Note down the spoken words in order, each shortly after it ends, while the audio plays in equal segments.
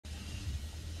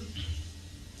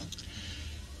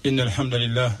إن الحمد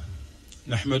لله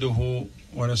نحمده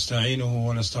ونستعينه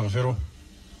ونستغفره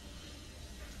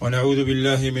ونعوذ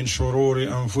بالله من شرور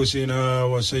أنفسنا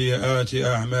وسيئات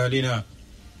أعمالنا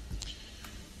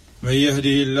من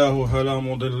يهده الله فلا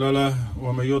مضل له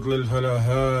ومن يضلل فلا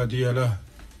هادي له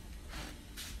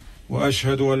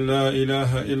وأشهد أن لا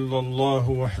إله إلا الله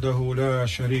وحده لا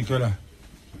شريك له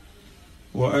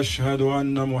وأشهد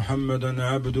أن محمدا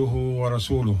عبده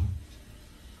ورسوله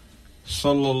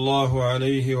صلى الله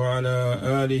عليه وعلى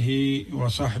آله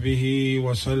وصحبه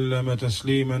وسلم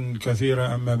تسليما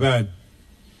كثيرا. أما بعد،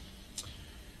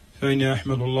 فإني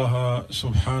أحمد الله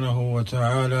سبحانه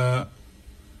وتعالى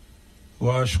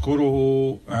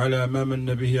وأشكره على ما من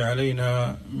به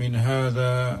علينا من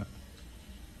هذا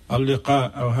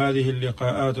اللقاء أو هذه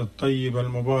اللقاءات الطيبة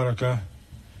المباركة.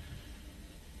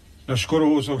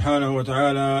 نشكره سبحانه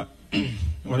وتعالى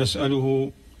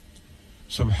ونسأله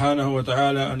سبحانه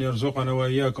وتعالى أن يرزقنا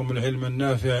وإياكم العلم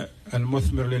النافع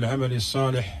المثمر للعمل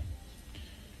الصالح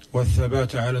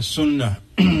والثبات على السنة.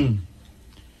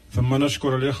 ثم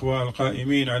نشكر الإخوة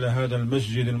القائمين على هذا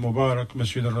المسجد المبارك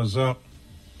مسجد الرزاق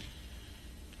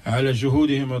على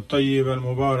جهودهم الطيبة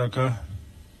المباركة،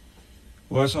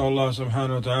 وأسأل الله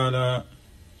سبحانه وتعالى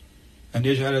أن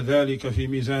يجعل ذلك في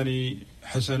ميزان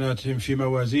حسناتهم، في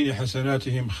موازين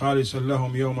حسناتهم خالصا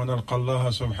لهم يوم نلقى الله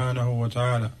سبحانه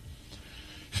وتعالى.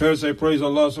 First, I praise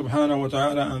Allah subhanahu wa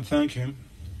ta'ala and thank Him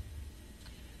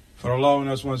for allowing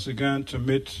us once again to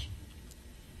meet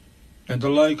in the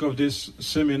like of these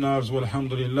seminars.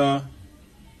 Walhamdulillah,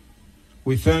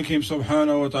 we thank Him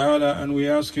subhanahu wa ta'ala and we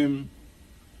ask Him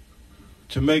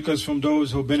to make us from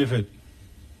those who benefit,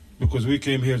 because we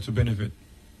came here to benefit.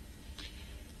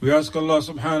 We ask Allah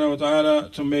subhanahu wa ta'ala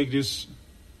to make these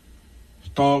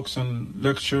talks and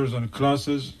lectures and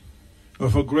classes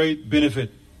of a great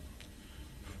benefit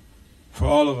for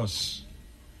all of us.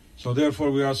 So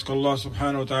therefore we ask Allah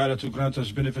subhanahu wa ta'ala to grant us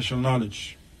beneficial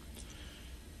knowledge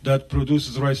that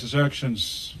produces righteous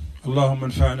actions. اللهم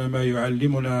انفعنا ما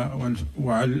يعلمنا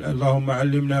اللهم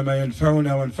علمنا ما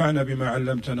ينفعنا وانفعنا بما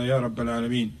علمتنا يا رب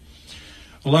العالمين.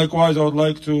 Likewise, I would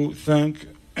like to thank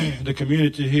the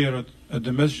community here at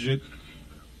the masjid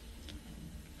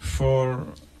for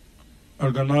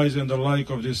organizing the like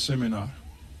of this seminar.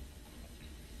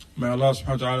 May Allah subhanahu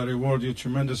wa ta'ala reward you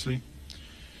tremendously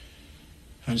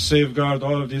and safeguard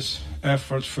all of this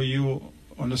effort for you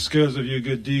on the scales of your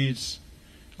good deeds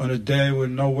on a day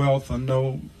when no wealth and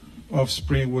no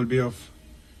offspring will be of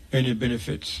any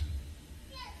benefit.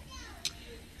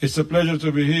 It's a pleasure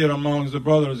to be here amongst the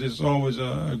brothers. It's always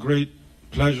a great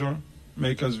pleasure.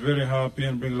 Make us very happy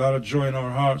and bring a lot of joy in our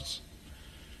hearts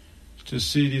to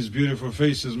see these beautiful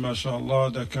faces, mashallah,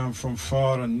 that come from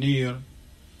far and near.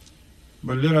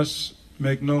 But let us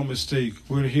make no mistake,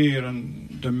 we're here and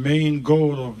the main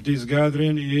goal of this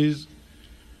gathering is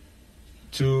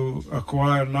to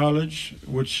acquire knowledge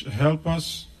which help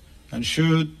us and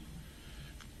should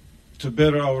to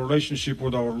better our relationship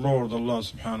with our Lord Allah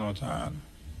subhanahu wa ta'ala,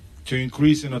 to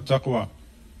increase in a taqwa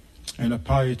and a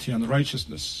piety and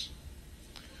righteousness.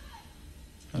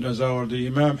 And as the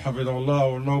Imam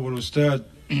hafidhahullāh, our noble Ustadh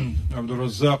Abu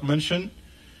Razzaaq mentioned,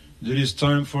 there is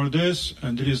time for this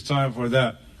and there is time for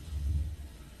that.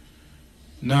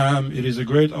 Naam, it is a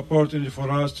great opportunity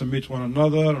for us to meet one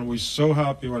another, and we're so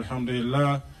happy,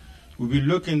 alhamdulillah. We'll be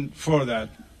looking for that.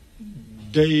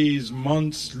 Days,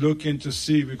 months, looking to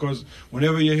see, because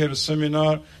whenever you hear a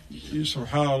seminar,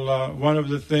 subhanAllah, one of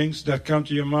the things that come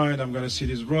to your mind, I'm going to see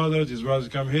these brothers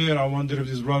come here, I wonder if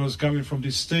these brothers coming from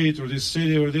this state or this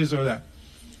city or this or that.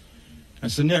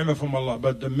 It's a ni'mah from Allah.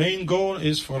 But the main goal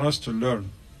is for us to learn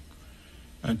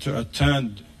and to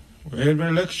attend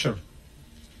every lecture.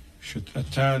 Should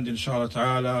attend, inshallah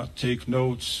ta'ala, take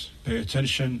notes, pay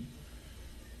attention,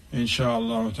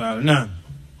 inshallah ta'ala. Now,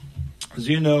 as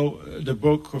you know, the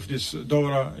book of this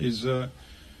Dawrah is the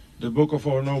book of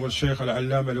our noble Shaykh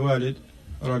Al-Allam Al-Walid,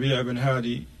 Rabi' ibn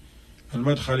Hadi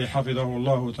Al-Madkhali,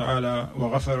 hafidhahullah ta'ala, wa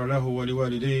ghafara lahu wa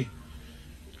liwalidayh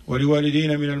wa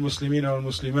liwalidina min al-muslimina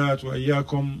wal-muslimat wa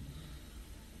iyyakum.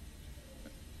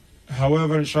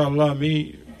 However, inshallah,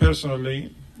 me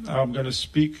personally, I'm going to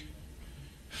speak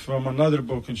from another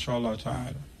book, inshallah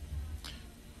ta'ala.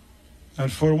 And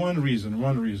for one reason,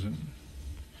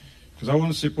 because I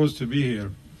wasn't supposed to be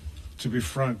here, to be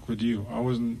frank with you. I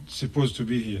wasn't supposed to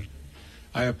be here.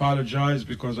 I apologize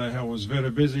because I was very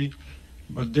busy,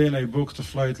 but then I booked a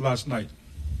flight last night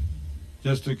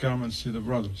just to come and see the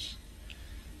brothers.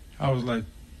 I was like,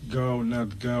 go,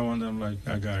 not go, and I'm like,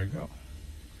 I gotta go.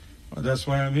 Well, that's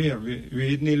why I'm here.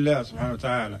 Bi-idhnillah subhanahu wa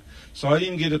ta'ala. So I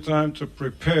didn't get the time to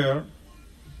prepare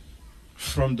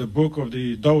from the book of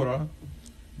the Dawrah,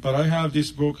 But I have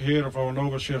this book here of our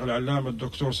noble Shaykh Al-Allama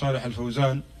Dr. Salih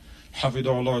Al-Fawzan,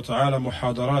 hafidhahullāh ta'ala,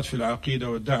 muhadarat fil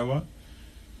aqidah wa da'wah.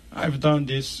 I've done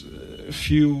this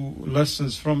few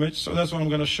lessons from it, so that's what I'm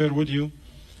going to share with you.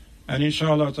 And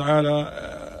inshallah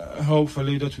ta'ala,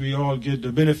 hopefully that we all get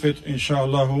the benefit,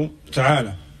 inshallah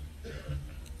ta'ala.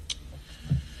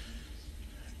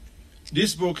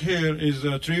 This book here is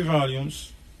 3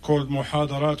 volumes called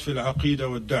Muhadarat fil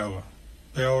Aqidah wa Da'wah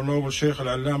by our noble Shaykh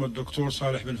Al-Allama Dr.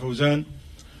 Salih bin Fawzan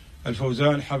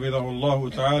Al-Fawzan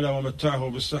hafidhahullah ta'ala wa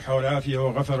matta'ahu bis-sihha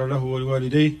wal-afiyah wa ghafara lahu wa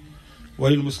liwalidayhi wa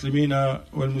lil-muslimina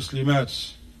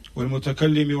wal-muslimat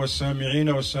wal-mutakallimi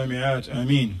was-sami'ina was-sami'at.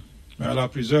 Ameen. May Allah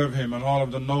preserve him and all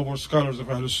of the noble scholars of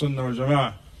Ahlus Sunnah wal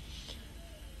Jama'ah.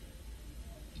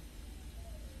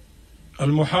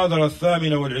 Al-Muhadara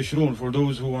al-Thamina wal-Ishrun, for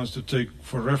those who wants to take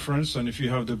for reference, and if you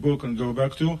have the book and go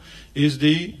back to, is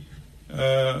the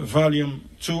volume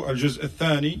 2, Al-Juz'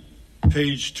 al-Thani,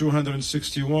 page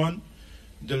 261,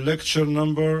 the lecture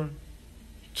number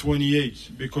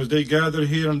 28, because they gather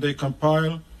here and they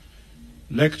compile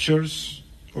lectures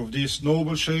of this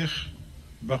noble Shaykh,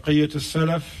 Baqiyat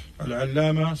al-Salaf,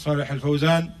 Al-Allama, Salih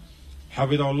Al-Fawzan,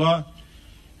 Hafidhahullah.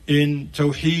 In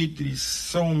Tawheed, there is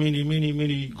so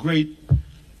many great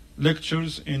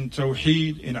lectures in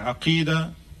Tawheed, in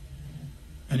Aqidah,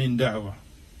 and in Da'wah.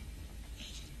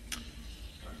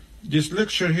 This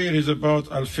lecture here is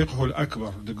about Al-Fiqh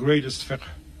Al-Akbar, the greatest fiqh.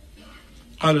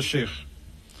 قال الشيخ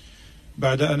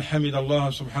بعد أن حمد الله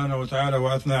سبحانه وتعالى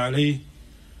وأثنى عليه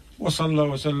وصلى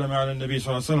وسلم على النبي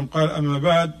صلى الله عليه وسلم قال أما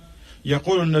بعد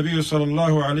يقول النبي صلى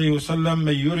الله عليه وسلم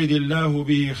من يرد الله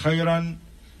به خيرا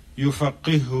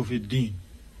يفقهه في الدين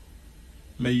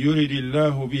من يرد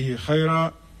الله به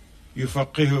خيرا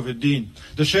يفقهه في الدين.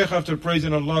 The Shaykh, after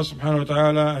praising Allah subhanahu wa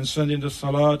ta'ala and sending the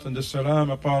salat and the salam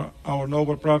upon our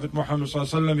noble Prophet Muhammad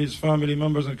sallallahu alaihi wasallam, his family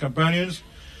members and companions,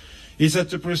 he said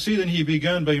to proceed, and he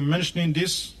began by mentioning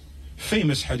this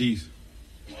famous hadith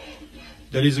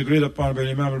that is agreed upon by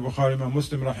Imam al-Bukhari, Imam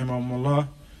Muslim rahimahumullah,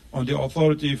 on the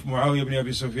authority of Muawiyah ibn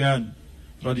Abi Sufyan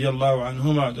radiyallahu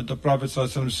anhuma, that the Prophet sallallahu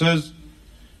alaihi wasallam says,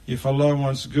 if Allah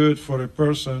wants good for a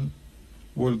person,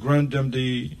 will grant them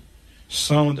the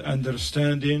sound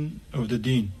understanding of the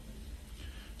deen,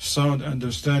 sound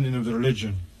understanding of the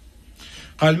religion.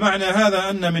 قال معنى هذا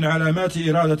أن من علامات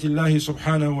إرادة الله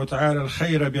سبحانه وتعالى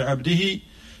الخير بعبده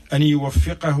أن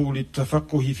يوفقه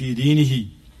للتفقه في دينه.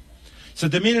 So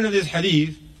the meaning of this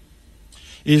hadith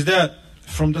is that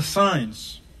from the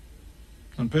signs,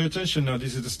 and pay attention now,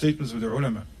 this is the statements of the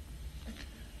ulama.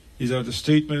 These are the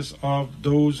statements of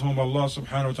those whom Allah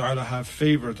subhanahu wa ta'ala have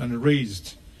favored and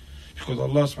raised. Because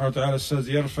Allah subhanahu wa ta'ala says,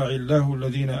 يَرْفَعِ اللَّهُ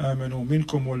الَّذِينَ آمَنُوا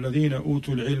مِنْكُمْ وَالَّذِينَ أُوتُوا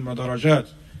الْعِلْمَ دَرَجَاتٍ.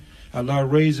 Allah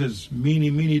raises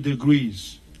many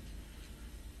degrees.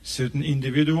 Certain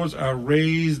individuals are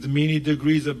raised many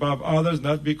degrees above others,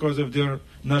 not because of their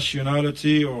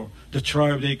nationality or the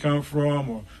tribe they come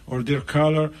from or their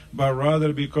color, but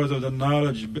rather because of the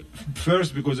knowledge.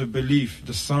 First, because of belief,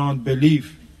 the sound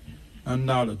belief and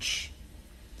knowledge.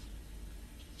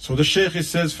 So the Shaykh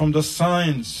says, from the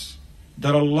signs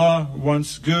that Allah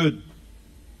wants good,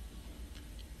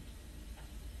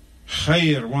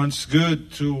 khair, wants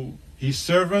good to His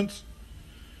servant,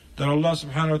 that Allah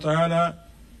subhanahu wa ta'ala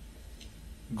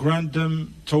grant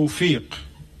them tawfiq,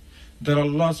 that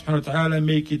Allah subhanahu wa ta'ala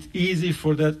make it easy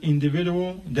for that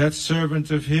individual, that servant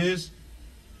of His,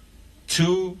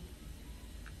 to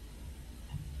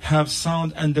have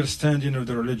sound understanding of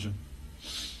the religion.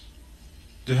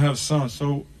 To have sound.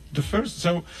 So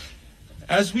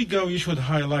as we go, you should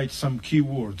highlight some key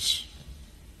words.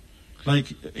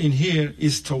 Like in here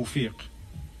is tawfiq.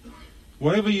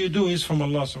 Whatever you do is from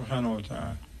Allah subhanahu wa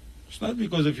ta'ala. It's not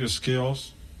because of your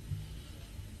skills.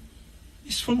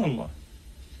 It's from Allah.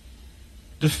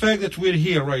 The fact that we're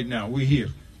here right now, we're here,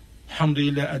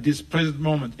 alhamdulillah, at this present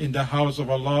moment in the house of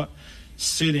Allah,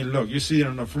 sitting, look, you're sitting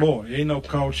on the floor. There ain't no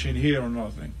couch in here or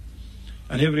nothing.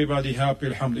 And everybody happy,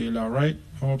 alhamdulillah, right?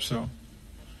 I hope so.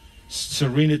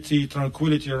 Serenity,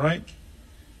 tranquility, right?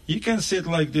 You can sit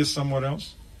like this somewhere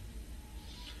else.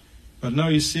 But now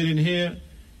you're sitting here,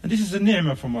 and this is a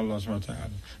ni'mah from Allah subhanahu wa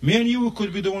ta'ala. Me and you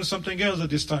could be doing something else at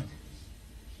this time.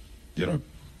 There are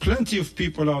plenty of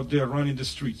people out there running the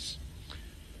streets.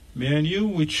 Me and you,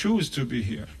 we choose to be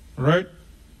here, right?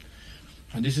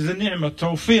 And this is a ni'mah.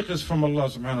 Tawfiq is from Allah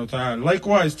subhanahu wa ta'ala.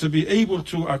 Likewise, to be able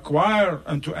to acquire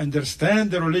and to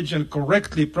understand the religion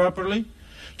correctly, properly,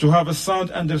 to have a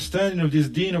sound understanding of this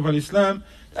deen of Islam,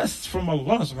 that's from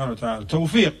Allah subhanahu wa ta'ala.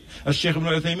 Tawfiq. As Shaykh ibn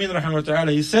Uthaymeen rahimahullah wa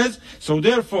ta'ala, he says, so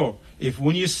therefore, if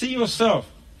when you see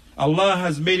yourself, Allah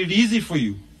has made it easy for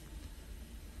you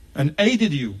and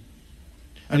aided you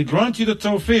and grant you the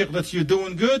tawfiq that you're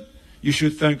doing good, you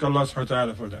should thank Allah subhanahu wa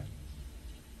ta'ala for that.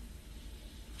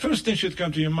 First thing should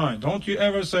come to your mind. Don't you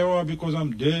ever say, oh, because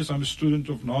I'm this, I'm a student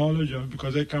of knowledge, or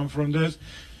because I come from this.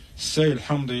 Say,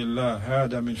 Alhamdulillah,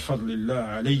 hada min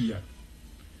fadlillah alayya.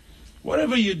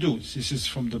 Whatever you do, this is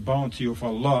from the bounty of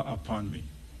Allah upon me.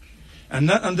 And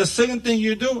the second thing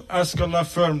you do, ask Allah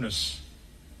firmness.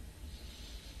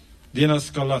 Then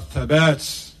ask Allah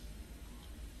thabat.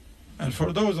 And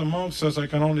for those amongst us, I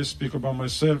can only speak about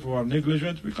myself who are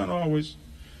negligent, we can always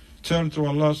turn to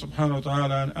Allah subhanahu wa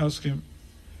ta'ala and ask Him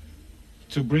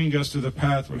to bring us to the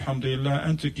path, alhamdulillah,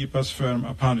 and to keep us firm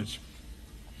upon it.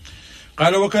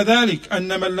 قال وكذلك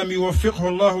أن من لم يوفقه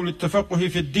الله للتفقه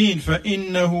في الدين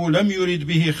فإنه لم يرد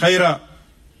به خيرا.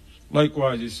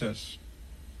 Likewise, he says,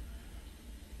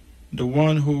 the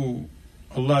one who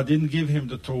Allah didn't give him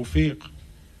the tawfiq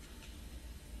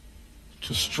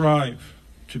to strive,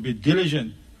 to be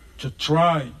diligent, to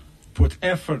try, put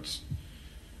efforts,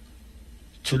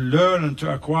 to learn and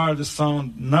to acquire the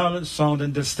sound knowledge, sound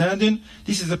understanding,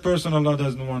 this is a person Allah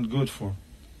doesn't want good for.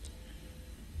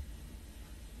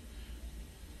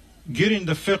 Getting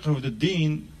the fiqh of the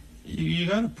deen, you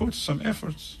got to put some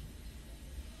efforts.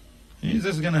 Is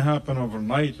this going to happen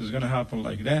overnight? It's going to happen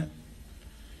like that.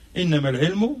 إنما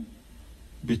العلم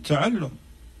بالتعلم.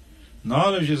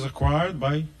 Knowledge is acquired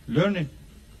by learning.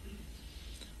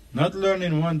 Not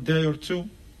learning one day or two.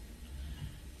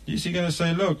 Is he going to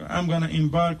say, look, I'm going to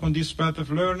embark on this path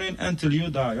of learning until you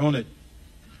die on it?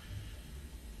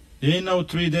 There ain't no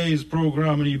 3 days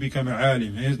program and you become an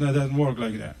alim. It doesn't work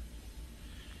like that.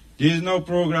 There is no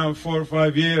program 4 or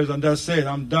 5 years and that's it,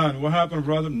 I'm done. What happened,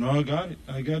 brother? No, I got it.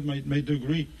 I got my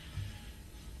degree.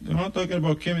 I'm not talking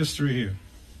about chemistry here.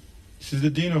 This is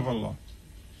the deen of Allah.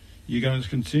 You're going to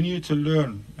continue to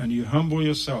learn and you humble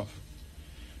yourself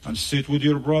and sit with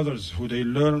your brothers who they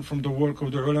learn from the work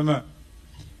of the ulama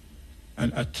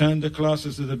and attend the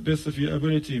classes to the best of your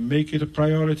ability. Make it a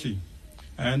priority.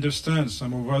 I understand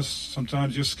some of us,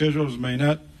 sometimes your schedules may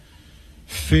not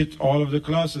fit all of the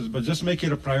classes, but just make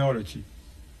it a priority.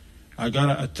 I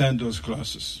gotta attend those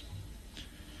classes.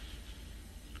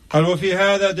 قال وفي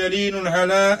هذا دليل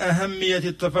على أهمية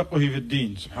التفقه في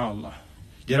الدين. Subhanallah.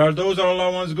 There are those that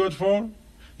Allah wants good for.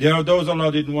 There are those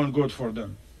Allah didn't want good for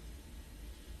them.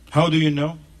 How do you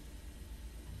know?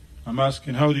 I'm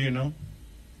asking, how do you know?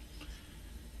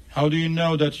 How do you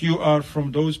know that you are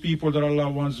from those people that Allah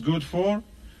wants good for,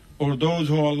 or those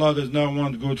who Allah does not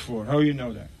want good for? How do you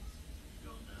know that?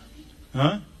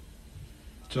 Huh?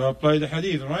 To apply the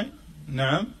hadith, right?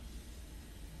 Naam.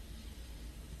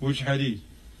 Which hadith?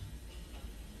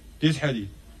 This hadith.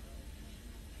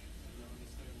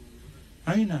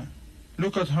 Aina.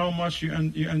 Look at how much you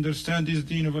understand this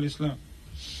deen of Islam.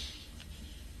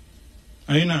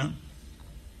 Aina.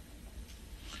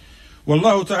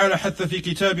 والله تعالى حث في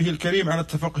كتابه الكريم على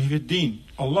التفقه في الدين.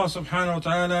 Allah subhanahu wa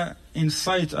ta'ala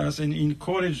incite us and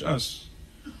encourage us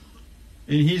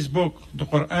in His book, the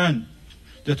Quran,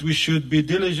 that we should be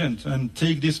diligent and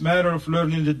take this matter of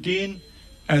learning the deen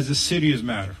as a serious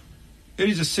matter. It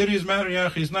is a serious matter, ya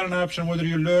akhi. It's not an option whether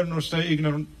you learn or stay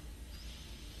ignorant.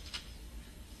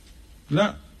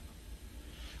 La.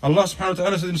 Allah subhanahu wa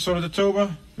ta'ala said in Surah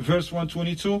At-Tawbah, verse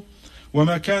 122,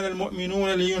 وَمَا كَانَ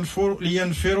الْمُؤْمِنُونَ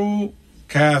لِيَنْفِرُوا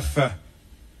كَافَّةً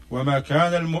وما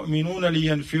كان المؤمنون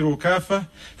لينفروا كافة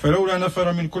فلولا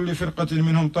نفر من كل فرقة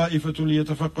منهم طائفة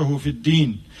ليتفقهوا في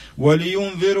الدين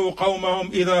ولينذروا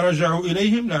قومهم إذا رجعوا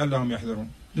إليهم لعلهم يحذرون.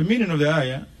 The meaning of the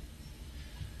ayah,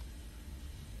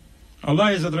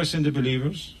 Allah is addressing the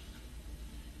believers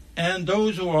and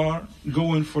those who are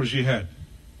going for jihad,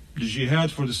 the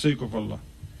jihad for the sake of Allah,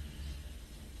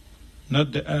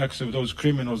 not the acts of those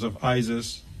criminals of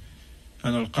ISIS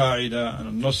and Al-Qaeda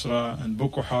and Al-Nusra and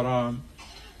Boko Haram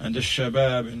and the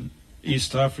Shabab in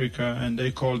East Africa, and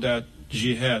they call that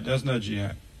jihad. That's not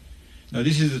jihad. Now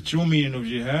this is the true meaning of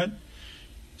jihad.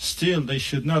 Still, they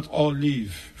should not all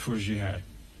leave for jihad.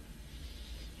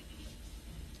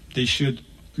 They should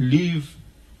leave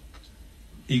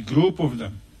a group of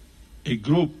them, a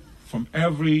group from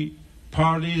every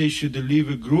party. They should leave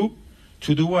a group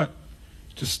to do what?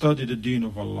 To study the deen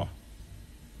of Allah.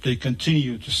 They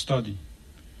continue to study,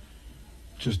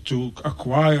 to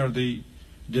acquire the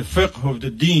fiqh of the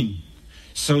deen,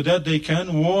 so that they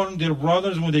can warn their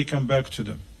brothers when they come back to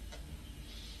them.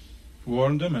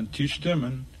 Warn them and teach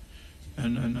them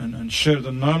and share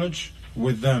the knowledge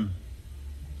with them.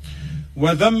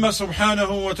 وَذَمَّ سُبْحَانَهُ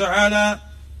وَتَعَالَى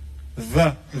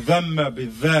ذَمَّ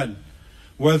بِالذَّالِ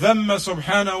وَذَمَّ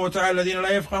سُبْحَانَهُ وَتَعَالَى الَّذِينَ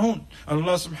لَا يَفْقَهُونَ.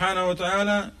 Allah subhanahu wa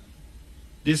ta'ala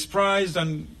despised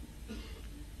and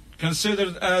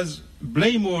considered as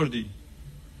blameworthy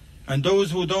And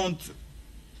those who don't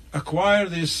acquire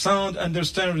this sound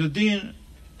understanding of the deen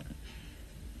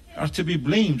are to be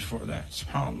blamed for that.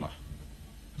 SubhanAllah.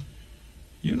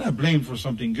 You're not blamed for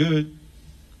something good.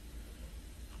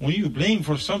 When you blame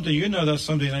for something, you know that's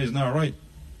something that is not right.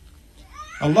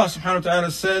 Allah subhanahu wa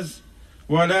ta'ala says,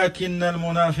 وَلَكِنَّ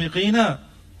الْمُنَافِقِينَ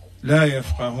لَا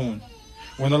يَفْقَهُونَ.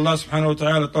 When Allah subhanahu wa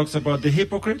ta'ala talks about the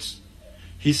hypocrites,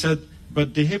 He said,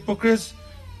 but the hypocrites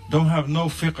don't have no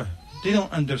fiqh. They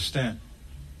don't understand.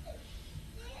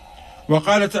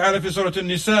 وقال تعالى في سورة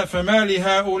النساء فما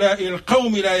لهؤلاء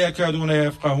القوم لا يكادون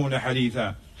يفقهون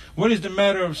حديثا. What is the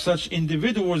matter of such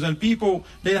individuals and people?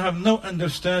 They have no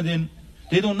understanding.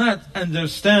 They do not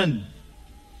understand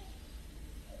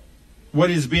what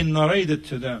is being narrated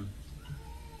to them.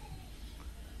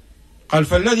 قال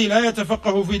فالذي لا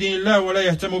يتفقه في دين الله ولا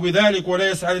يهتم بذلك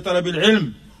ولا يسعى لطلب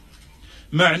العلم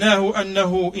معناه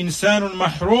أنه إنسان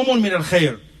محروم من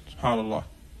الخير. سبحان الله.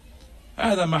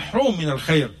 هذا محروم من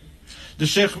الخير. The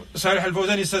Shaykh Salih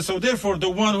Al-Fawzani says, so therefore the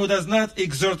one who does not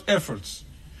exert efforts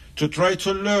to try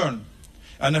to learn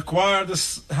and acquire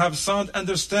have sound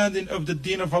understanding of the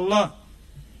deen of Allah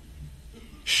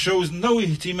shows no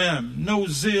ihtimam, no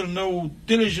zeal, no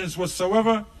diligence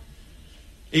whatsoever.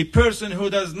 A person who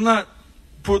does not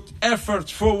put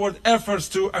forward efforts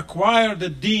to acquire the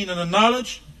deen and the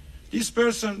knowledge, this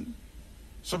person,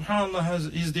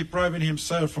 subhanAllah, is depriving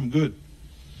himself from good.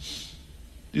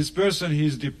 This person, he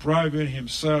is depriving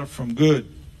himself from good.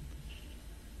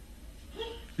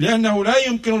 لأنه لا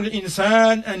يمكن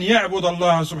للإنسان أن يعبد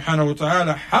الله سبحانه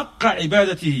وتعالى حق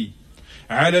عبادته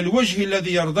على الوجه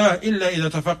الذي يرضاه إلا إذا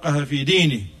تفقه في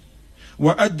دينه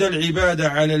وأدى العبادة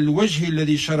على الوجه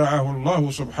الذي شرعه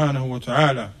الله سبحانه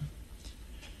وتعالى.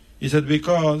 He said,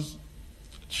 because,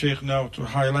 Sheikh, now to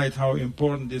highlight how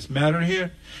important this matter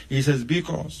here, he says,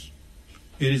 because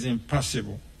it is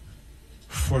impossible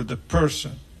for the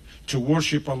person to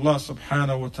worship Allah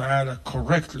subhanahu wa ta'ala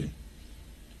correctly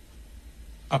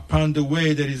upon the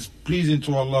way that is pleasing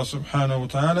to Allah subhanahu wa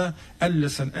ta'ala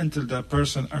unless and until that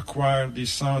person acquire the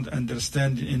sound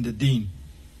understanding in the deen.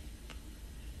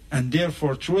 And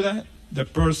therefore through that the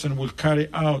person will carry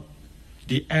out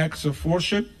the acts of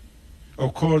worship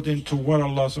according to what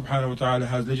Allah subhanahu wa ta'ala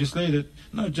has legislated,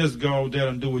 not just go out there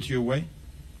and do it your way.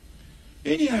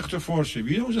 Any act of worship,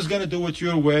 you don't just gonna do it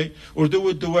your way or do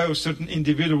it the way of certain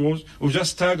individuals or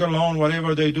just tag along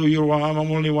whatever they do. I'm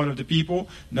only one of the people.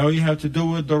 No, you have to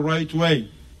do it the right way.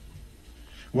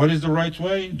 What is the right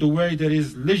way? The way that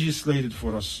is legislated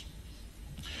for us.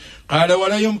 قال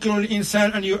ولا يمكن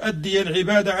الإنسان أن يؤدي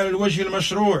العبادة على الوجه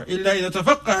المشروع إلا إذا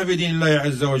تفقه في دين الله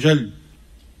عز وجل.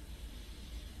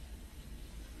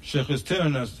 Shaykh is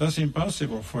telling us that's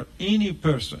impossible for any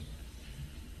person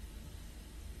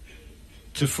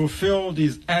to fulfill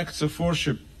these acts of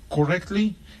worship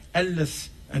correctly unless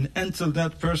and until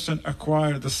that person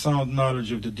acquire the sound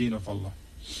knowledge of the deen of Allah.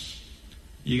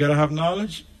 You got to have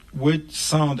knowledge with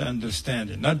sound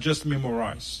understanding, not just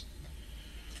memorize.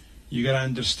 You got to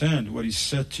understand what is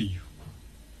said to you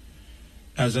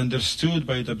as understood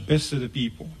by the best of the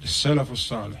people, the Salaf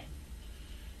al-Salih,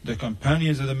 the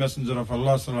companions of the Messenger of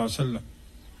Allah sallallahu alaihi wasallam,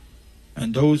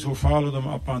 and those who follow them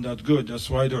upon that good. That's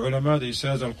why the ulama, they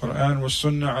says Al-Quran was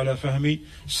Sunnah ala fahmi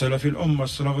Salaf al-Ummah,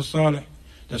 Salaf al-Salih.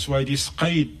 That's why this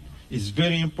qaid is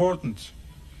very important,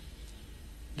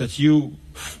 that you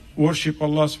worship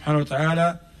Allah subhanahu wa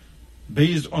ta'ala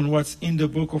based on what's in the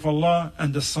book of Allah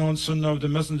and the sound sunnah of the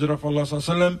Messenger of Allah sallallahu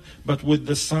alaihi wasallam, but with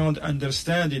the sound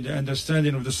understanding, the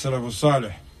understanding of the Salaf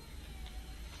al-Salih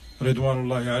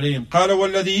Ridwanullahi alayhim. قال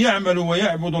والذي يعمل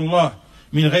ويعبد الله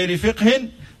من غير فقه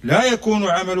لا يكون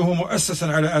عمله مؤسسا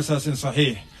على أساس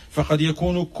صحيح فقد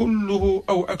يكون كله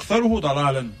أو أكثره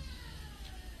ضلالا.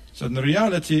 So the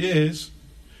reality is,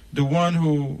 the one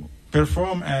who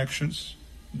perform actions,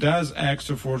 does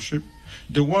acts of worship,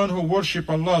 the one who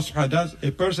worship Allah subhanahu wa ta'ala,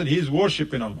 a person, he is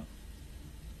worshipping Allah,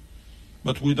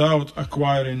 but without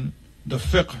acquiring the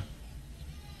fiqh.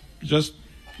 Just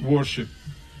worship.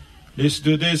 Let's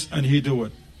do this and he do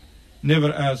it.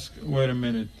 Never ask, wait a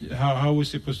minute, how are we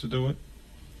supposed to do it?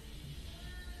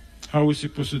 How are we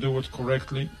supposed to do it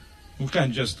correctly? We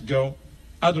can't just go.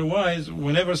 Otherwise,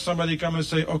 whenever somebody come and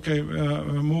say, okay,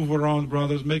 move around,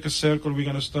 brothers, make a circle, we're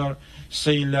going to start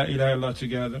saying La ilaha illallah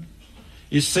together.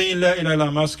 Is saying La ilaha illallah,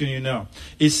 I'm asking you now.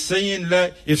 Is saying La,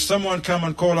 if someone come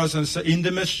and call us and say, in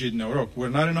the masjid, now look, we're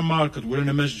not in a market, we're in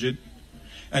a masjid,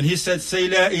 and he said, say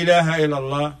La ilaha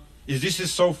illallah, is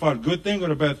this so far good thing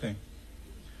or a bad thing?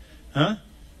 Huh?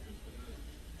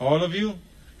 All of you?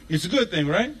 It's a good thing,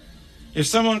 right? If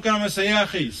someone come and say, Ya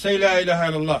akhi, say La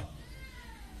ilaha illallah,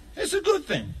 it's a good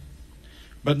thing.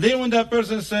 But then when that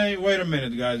person say, wait a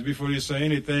minute guys, before you say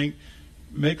anything,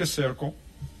 make a circle,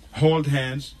 hold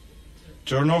hands,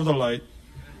 turn off the light,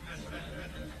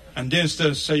 and then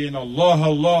start saying Allah,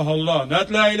 Allah, Allah,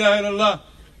 not La ilaha illallah.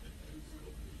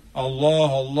 Allah,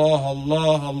 Allah,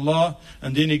 Allah, Allah,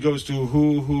 and then he goes to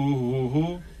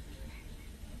who.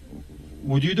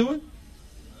 Would you do it?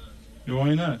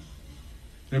 Why not?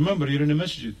 Remember, you're in a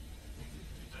masjid.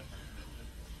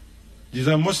 These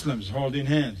are Muslims holding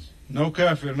hands. No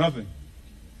kafir, nothing.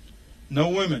 No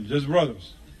women, just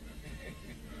brothers.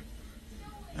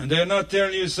 And they're not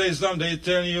telling you say something, they're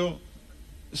telling you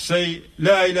say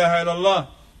La ilaha illallah.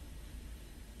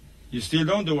 You still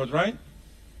don't do it, right?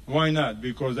 Why not?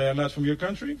 Because they are not from your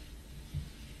country?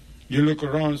 You look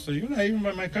around and say, you're not even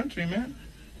from my country, man.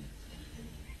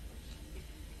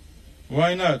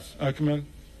 Why not, Akmal?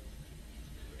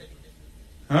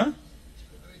 Huh?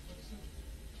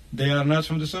 They are not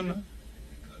from the Sunnah?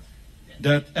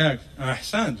 That act,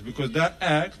 ahsant, because that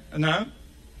act, na'am.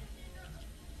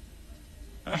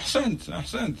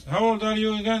 Ahsant. How old are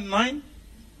you again? 9?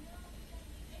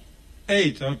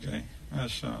 8, okay.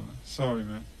 MashaAllah. Sorry,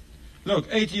 man. Look,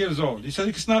 8 years old. He said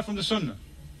it's not from the Sunnah.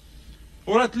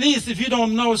 Or at least, if you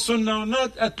don't know Sunnah or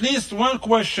not, at least one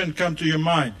question come to your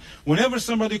mind. Whenever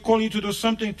somebody call you to do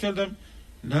something, tell them,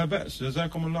 La ba's,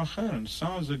 jazakumullah khairan.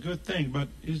 Sounds a good thing, but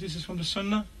this is from the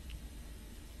Sunnah?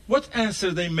 What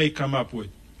answer they may come up with?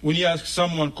 When you ask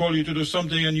someone, call you to do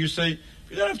something, and you say,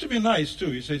 you don't have to be nice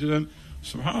too. You say to them,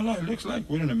 SubhanAllah, it looks like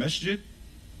we're in a masjid.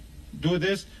 Do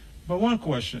this. But one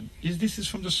question, is this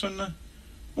from the Sunnah?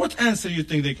 What answer you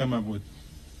think they come up with?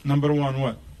 Number one,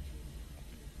 what?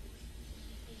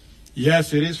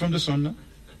 Yes, it is from the Sunnah.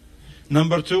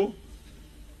 Number two,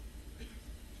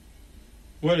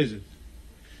 what is it?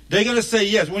 They're going to say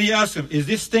yes. When you ask them, is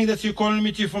this thing that you're calling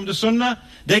me to from the Sunnah?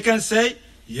 They can say,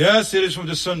 yes, it is from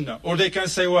the Sunnah. Or they can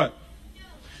say what?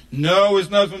 No, it's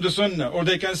not from the Sunnah. Or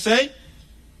they can say,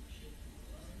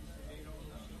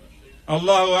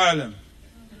 Allahu A'lam.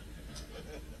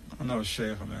 No,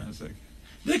 Shaykh, man.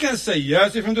 They can say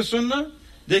yes, it's from the Sunnah.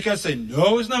 They can say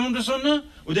no, it's not from the Sunnah.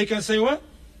 Or they can say what?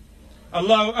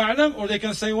 Allahu A'lam. Or they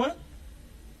can say what?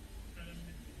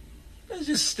 Let's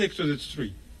just stick to this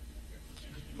three.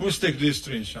 We'll stick to this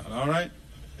three, inshallah, all right?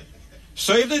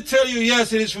 So if they tell you,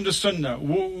 yes, it is from the Sunnah,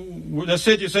 that's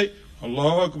it, you say,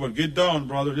 Allahu Akbar, get down,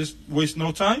 brother, let's waste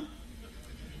no time.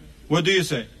 What do you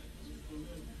say?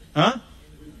 Huh?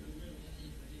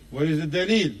 What is the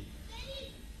dalil?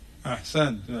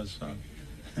 Ahsan, that's fine.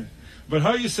 But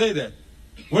how you say that?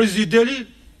 What is the dalil?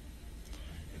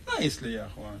 Nicely, ya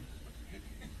akhwan.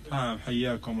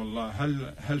 حياكم الله.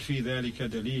 هل في ذلك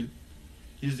دليل?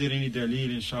 Is there any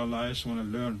dalil, inshallah? I just want to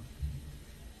learn.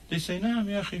 They say, naam,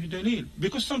 ya akhi, dalil.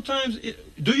 Because sometimes,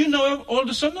 do you know all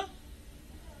the Sunnah?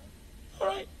 All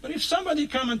right. But if somebody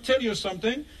come and tell you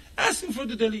something, ask him for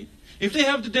the dalil. If they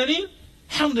have the dalil,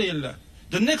 alhamdulillah.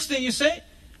 The next thing you say,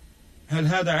 هل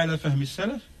هذا على فهم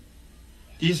السلف?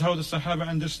 This is how the Sahaba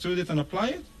understood it and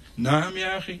applied it? نعم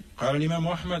يا أخي. قال الإمام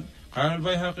أحمد. قال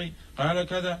البيهقي. قال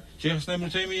كذا. شيخ الإسلام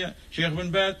ابن تيمية. شيخ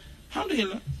بن باز.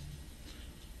 Alhamdulillah.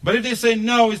 But if they say,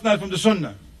 no, it's not from the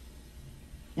Sunnah,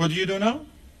 what do you do now?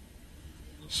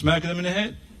 Smack them in the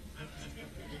head?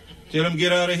 Tell them,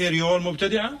 get out of here, you all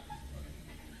mubtadi'ah?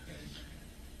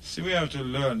 See, we have to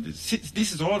learn.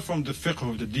 This is all from the fiqh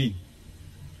of the deen.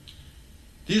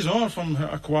 This is all from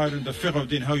acquiring the fiqh of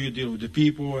the deen, how you deal with the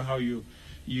people, how you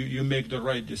make the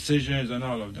right decisions and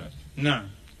all of that. Now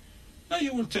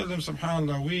you will tell them,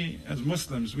 subhanAllah, we as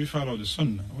Muslims, we follow the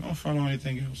Sunnah. We don't follow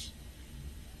anything else.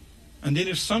 And then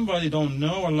if somebody don't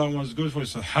know Allah wants good for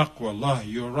us, haqq wallah,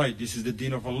 you're right, this is the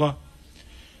deen of Allah.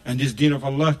 And this deen of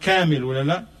Allah, kamil,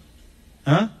 wala?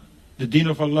 Huh? The deen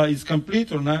of Allah is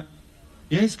complete or not?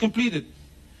 Yeah, it's completed.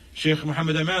 Shaykh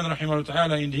Muhammad Aman, rahimahullah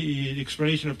ta'ala, in the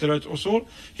explanation of Talat Usul,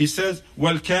 he says,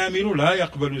 وَالْكَامِلُ لَا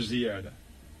يَقْبَلُ الزِّيَادَةِ.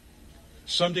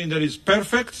 Something that is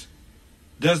perfect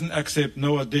doesn't accept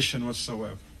no addition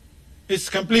whatsoever. It's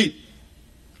complete.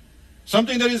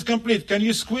 Something that is complete, can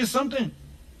you squeeze something?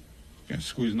 You can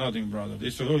squeeze nothing, brother.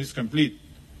 This is complete.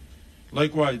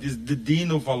 Likewise, the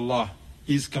deen of Allah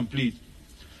is complete.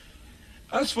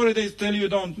 As for it, they tell you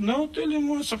don't know, tell them,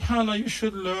 well, subhanAllah, you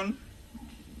should learn.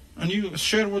 And you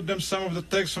share with them some of the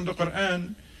texts from the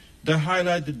Quran that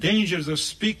highlight the dangers of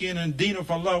speaking in the deen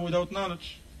of Allah without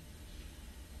knowledge.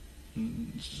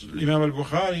 Imam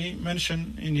al-Bukhari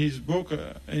mentioned in his book,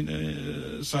 in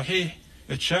Sahih,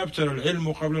 a chapter,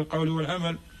 Al-Ilmu qabla al-Qawli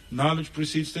wal-Amal, knowledge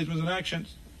precedes statements and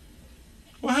actions.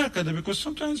 وهكذا, because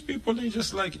sometimes people, they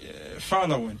just like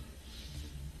following.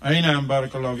 أي نعم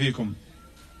بارك الله فيكم.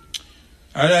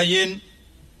 على ين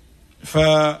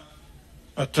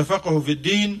التفقه في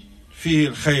الدين فيه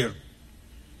الخير.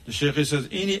 The Shaykh says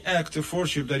any act of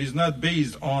worship that is not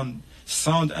based on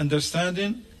sound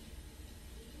understanding,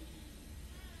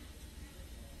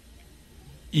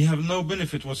 you have no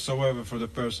benefit whatsoever for the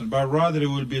person, but rather it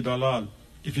will be dalal.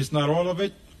 If it's not all of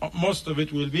it, most of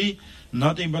it will be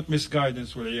nothing but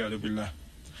misguidance. والعياذ بالله.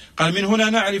 قال من هنا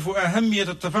نعرف أهمية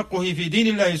التفقه في دين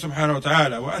الله سبحانه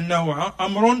وتعالى وأنه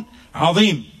أمر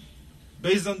عظيم.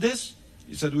 Based on this,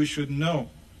 he said we should know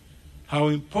how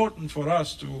important for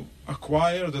us to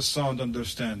acquire the sound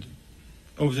understanding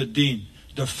of the deen,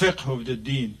 the fiqh of the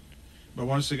deen. But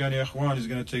once again, ya ikhwan, is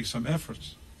going to take some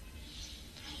efforts.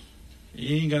 It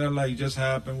ain't going to like just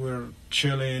happen. We're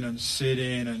chilling and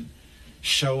sitting and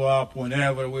show up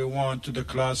whenever we want to the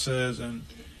classes, and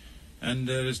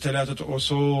there is Talatat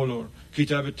Usul or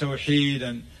Kitaab al-Tawheed,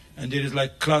 and there is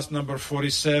like class number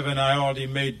 47, I already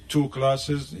made 2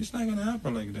 classes. It's not going to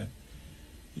happen like that.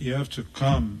 You have to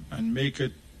come and make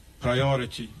it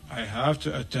priority. I have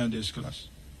to attend this class.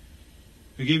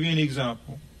 To give you an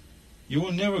example, you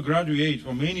will never graduate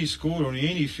from any school or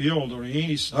any field or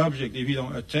any subject if you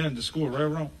don't attend the school, right or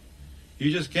wrong.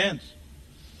 You just can't.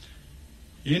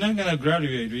 You're not going to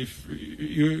graduate if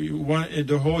you want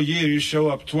the whole year you show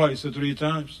up twice or 3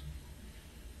 times.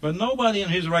 But nobody in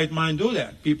his right mind do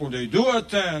that. People, they do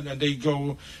attend and they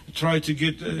go try to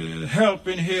get help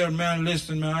in here. Man,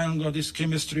 listen, man, I don't got this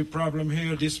chemistry problem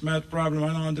here, this math problem,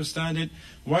 I don't understand it.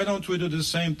 Why don't we do the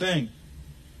same thing?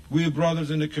 We brothers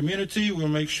in the community will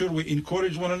make sure we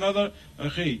encourage one another.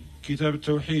 Akhi, Kitab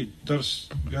al-Tawheed, Dars,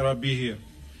 gotta be here.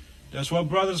 That's what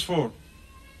brothers for.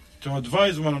 To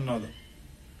advise one another.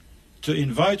 To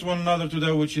invite one another to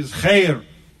that which is khair.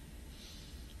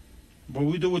 But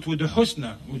we do it with the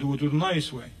husna. We do it with a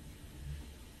nice way.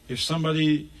 If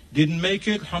somebody didn't make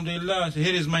it, alhamdulillah,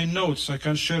 here is my notes. I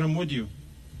can share them with you.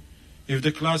 If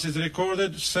the class is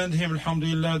recorded, send him,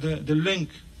 alhamdulillah, the link.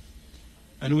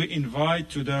 And we invite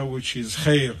to that which is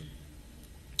khair.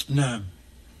 Naam.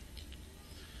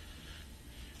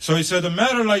 So he said a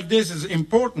matter like this is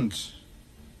important.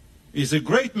 It's a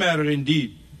great matter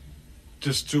indeed.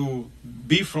 Just to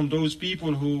be from those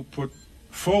people who put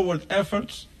forward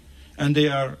efforts and they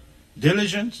are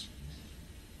diligent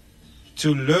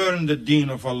to learn the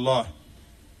deen of Allah.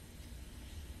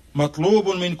 مطلوب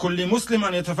من كل مسلم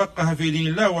أن يتفقه في دين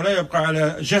الله ولا يبقى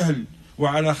على جهل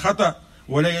وعلى خطأ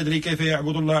ولا يدري كيف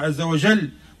يعبد الله عز وجل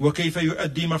وكيف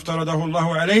يؤدي ما افترضه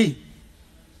الله عليه.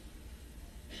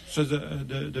 So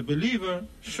the believer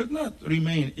should not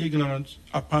remain ignorant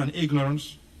upon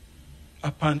ignorance,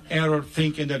 upon error,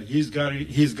 thinking that he's got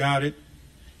it.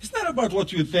 It's not about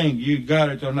what you think, you got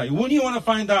it or not. When you want to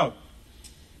find out?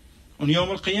 On Yawm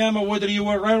al-Qiyamah, whether you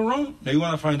were right or wrong? No, you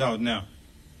want to find out now.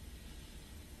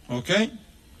 Okay?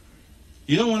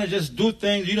 You don't want to just do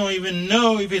things, you don't even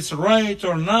know if it's right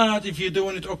or not, if you're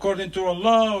doing it according to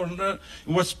Allah or not,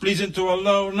 what's pleasing to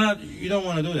Allah or not. You don't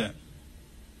want to do that.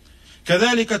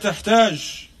 كذلك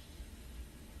تحتاج.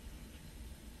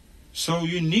 So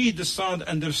you need the sound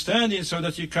understanding so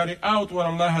that you carry out what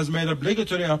Allah has made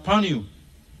obligatory upon you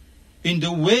in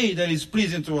the way that is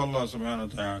pleasing to Allah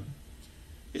subhanahu wa ta'ala.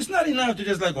 It's not enough to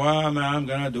just like, well, man, I'm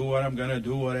going to do what I'm going to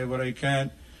do, whatever I can.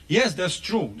 Yes, that's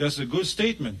true. That's a good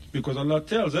statement because Allah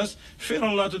tells us, fear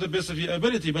Allah to the best of your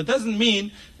ability. But doesn't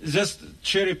mean just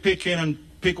cherry picking and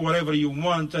pick whatever you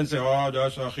want and say, oh,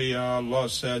 that's Allah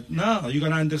said. No, you're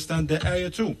going to understand the ayah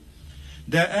too.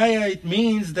 The ayah, it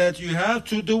means that you have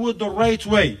to do it the right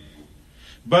way.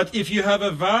 But if you have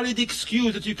a valid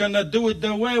excuse that you cannot do it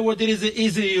the way, well, there is an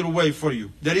easier way for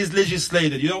you. That is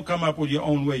legislated. You don't come up with your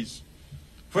own ways.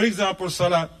 For example,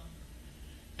 salat.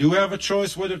 Do we have a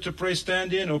choice whether to pray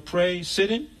standing or pray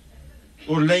sitting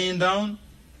or laying down?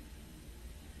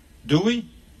 Do we?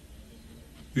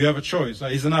 You have a choice.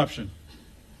 It's an option.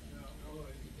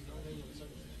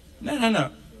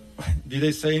 No. Did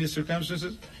they say any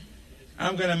circumstances?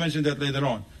 I'm going to mention that later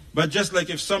on. But just like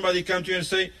if somebody comes to you and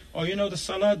say, oh, you know the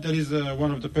salat, that is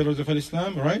one of the pillars of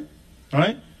Islam, right?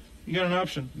 Right? You got an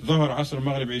option. Dhuhr, Asr,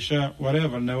 Maghrib, Isha,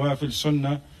 whatever, Nawafil,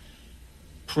 Sunnah.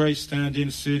 Pray standing,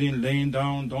 sitting, laying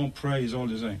down, don't pray, is all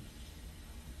the same.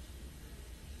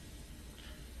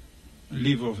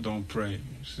 Leave off, don't pray.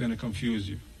 It's going to confuse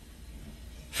you.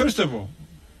 First of all,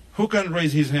 who can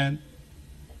raise his hand?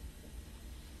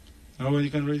 Nobody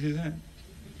can raise his hand.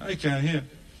 I can here.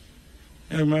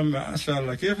 Remember,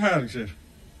 MashaAllah, كيف حالك شيخ؟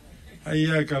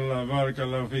 حياك الله, بارك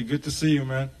الله فيك. Good to see you,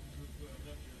 man.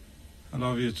 I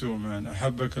love you too, man.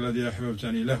 أحبك الذي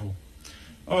أحببتني له.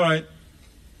 All right.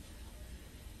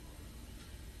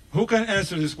 Who can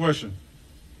answer this question?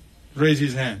 Raise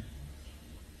his hand.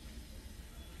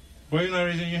 Why are you not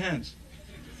raising your hands?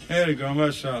 There you go,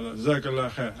 mashallah.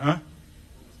 Jazakallah khair. Huh?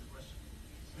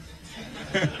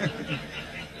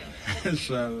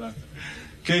 Inshallah.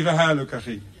 كيف حالك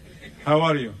أخي? How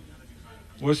are you?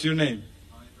 What's your name?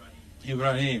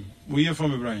 Ibrahim. Where are you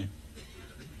from, Ibrahim?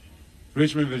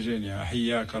 Richmond, Virginia.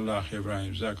 حياك الله أخي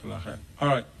إبراهيم. جزاك الله خير. All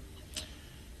right.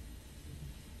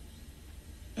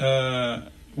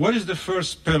 What is the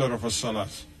first pillar of a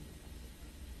salat?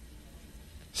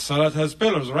 Salat has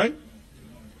pillars, right?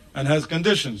 And has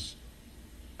conditions.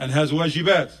 And has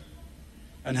wajibat.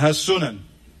 And has sunan.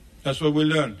 That's what we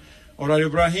learn. All right,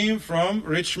 Ibrahim from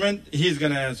Richmond, he's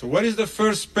going to answer. What is the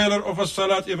first pillar of a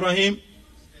salat, Ibrahim?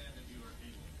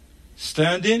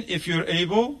 Standing if you're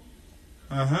able.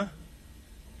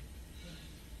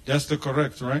 That's the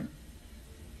correct, right?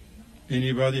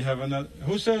 Anybody have another?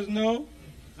 Who says no?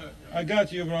 I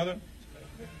got you, brother.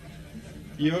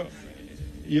 You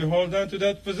hold on to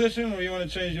that position, or you want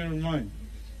to change your mind?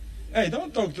 Hey,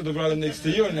 don't talk to the brother next to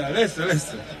you now.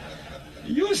 Listen.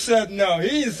 You said no. He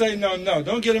didn't say no.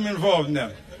 Don't get him involved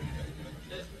now.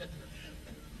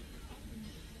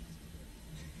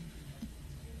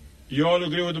 You all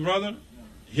agree with the brother?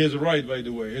 He's right, by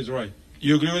the way. He's right.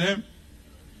 You agree with him?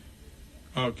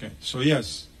 Okay. So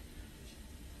yes.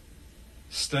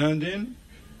 Standing,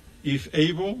 if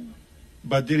able,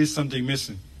 but there is something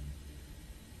missing.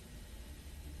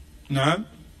 Naam?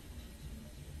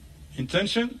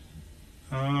 Intention?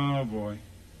 Oh boy.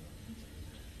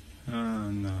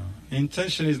 No.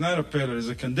 Intention is not a pillar, it's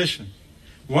a condition.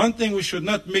 One thing, we should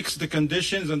not mix the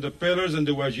conditions and the pillars and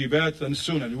the wajibat and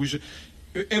sunnah. We should,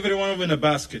 every one of them in a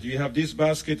basket. You have this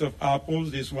basket of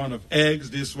apples, this one of eggs,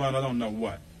 this one I don't know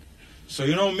what. So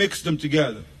you don't mix them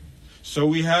together. So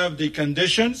we have the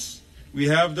conditions, we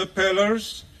have the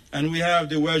pillars, and we have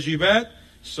the wajibat.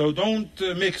 So don't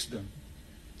mix them.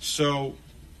 So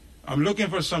I'm looking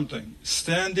for something.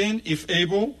 Standing, if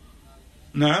able.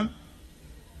 Naam.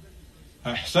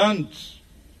 Ahsant.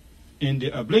 In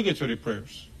the obligatory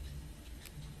prayers.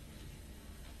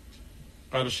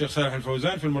 قال الشيخ صالح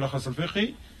الفوزان في الملخص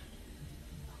الفقهي.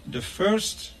 The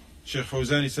first, Sheikh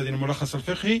Fawzan, he said in الملخص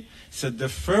الفقهي, said the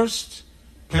first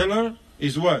pillar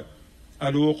is what?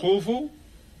 الوقوف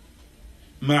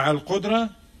مع القدرة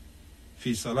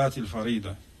في صلاة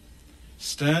الفريضة.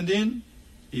 Standing,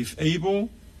 if able,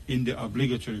 in the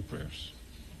obligatory prayers.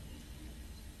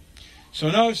 So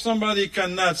now if somebody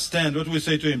cannot stand, what do we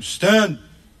say to him? Stand!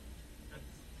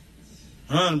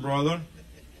 On, brother.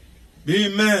 Be a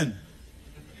man.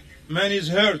 Man is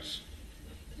hurt.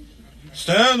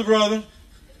 Stand, brother.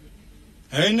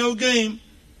 Ain't no game.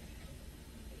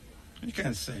 You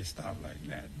can't say stuff like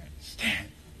that, man. Stand.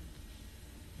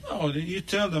 No, you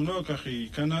tell them, look, akhi, you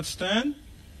cannot stand?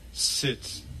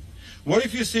 Sit. What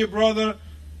if you see a brother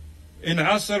in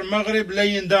Asr, Maghrib,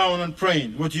 laying down and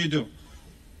praying? What do?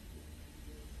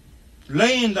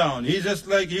 Laying down. He's just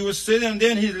like he was sitting and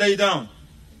then he lay down.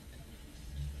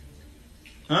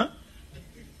 Huh?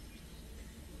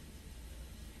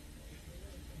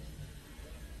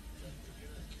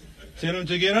 Tell him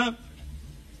to get up?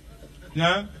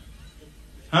 No?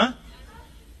 Huh?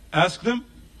 Ask them?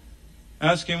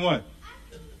 Ask him what?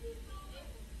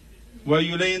 Why are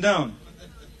you laying down?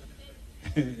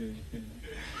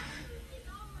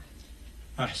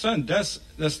 Ahsan,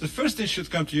 that's the first thing should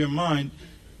come to your mind.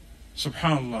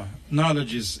 Subhanallah,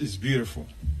 knowledge is beautiful.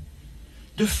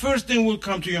 The first thing will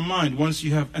come to your mind once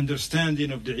you have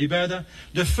understanding of the ibadah.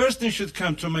 The first thing should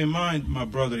come to my mind, my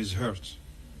brother is hurt.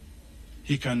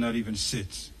 He cannot even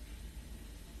sit.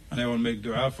 And I will make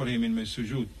dua for him in my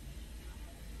sujood.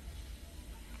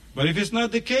 But if it's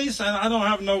not the case, and I don't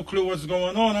have no clue what's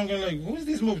going on, I'm going like, who's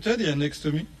this mubtadi'ah next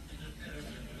to me?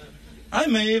 I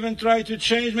may even try to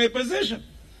change my position.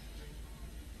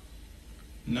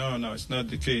 No, it's not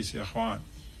the case, ya akhwan.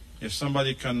 If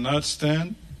somebody cannot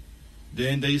stand,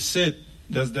 then they sit.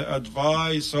 That's the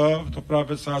advice of the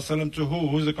Prophet ﷺ to who?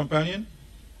 Who's the companion?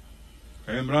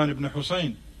 Imran ibn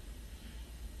Husayn.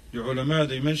 The ulama,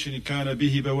 they mention كَانَ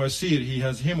بِهِ بَوَاسِير. He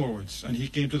has hemorrhoids. And he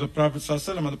came to the Prophet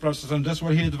ﷺ, and the Prophet ﷺ, that's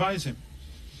what he advised him.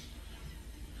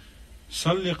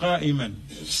 صَلِّ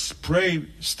قَائِمًا. Pray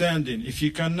standing. If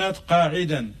you cannot,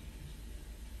 قَاعِدًا.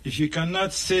 If you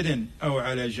cannot, sitting. أو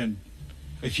على جنب.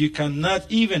 If you cannot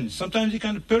even, sometimes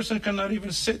a person cannot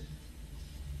even sit.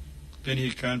 Then he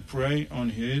can pray on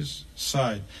his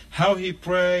side. How he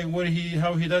pray,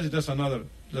 how he does it, that's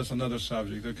another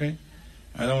subject, okay?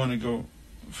 I don't want to go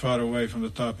far away from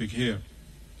the topic here.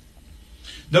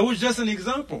 That was just an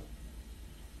example.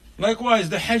 Likewise,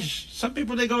 the Hajj. Some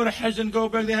people, they go to Hajj and go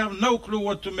back, they have no clue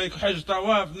what to make Hajj,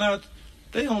 Tawaf, not.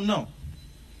 They don't know.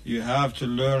 You have to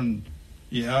learn.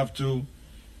 You have to.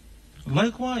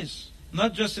 Likewise,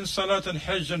 Not just in salat and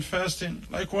hajj and fasting.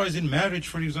 Likewise in marriage,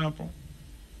 for example.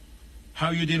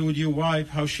 How you deal with your wife,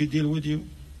 how she deal with you.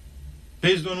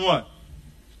 Based on what?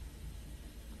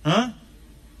 Huh?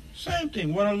 Same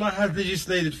thing. What Allah has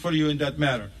legislated for you in that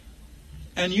matter.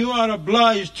 And you are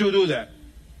obliged to do that.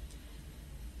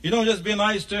 You don't just be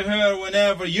nice to her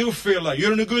whenever you feel like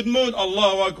you're in a good mood.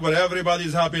 Allahu Akbar,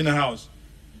 everybody's happy in the house.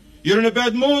 You're in a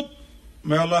bad mood,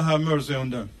 may Allah have mercy on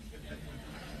them.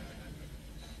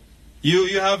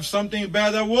 You have something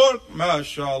bad at work,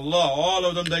 mashallah, all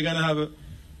of them, they're going to have a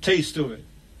taste of it.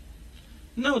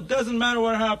 No, it doesn't matter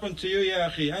what happened to you, ya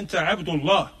akhi. Anta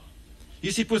abdullah.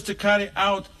 You're supposed to carry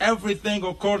out everything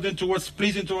according to what's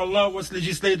pleasing to Allah, what's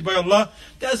legislated by Allah.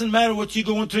 Doesn't matter what you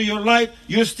go through your life,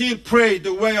 you still pray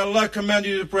the way Allah commanded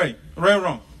you to pray. Right or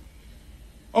wrong?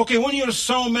 Okay, when you're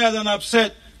so mad and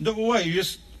upset, the way you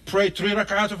just pray 3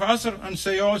 rak'at of Asr and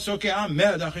say, oh, it's okay, I'm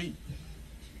mad, akhi.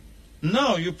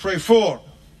 No, you pray 4.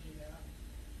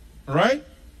 Right?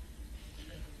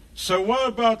 So what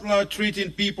about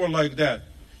treating people like that?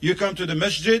 You come to the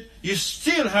masjid, you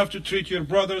still have to treat your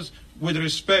brothers with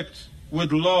respect,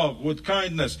 with love, with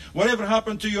kindness. Whatever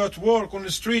happened to you at work, on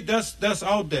the street, that's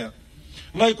out there.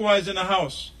 Likewise in a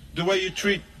house, the way you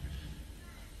treat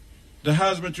the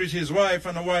husband treats his wife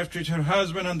and the wife treats her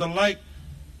husband and the like,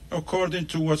 according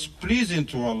to what's pleasing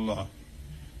to Allah.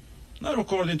 Not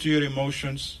according to your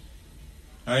emotions.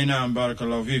 أي نعم بارك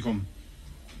الله فيكم.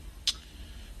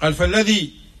 قال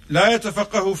فالذي لا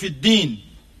يتفقه في الدين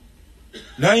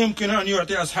لا يمكن أن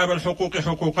يعطي أصحاب الحقوق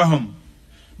حقوقهم.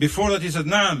 Before that he said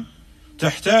نعم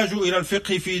تحتاج إلى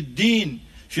الفقه في الدين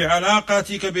في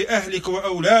علاقاتك بأهلك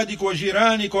وأولادك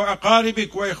وجيرانك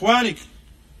وأقاربك وإخوانك.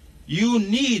 You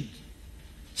need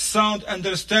sound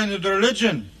understanding of the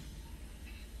religion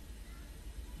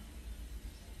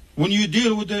when you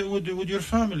deal with your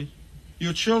family,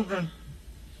 your children,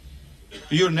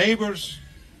 your neighbors,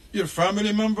 your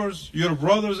family members, your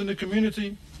brothers in the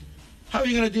community. How are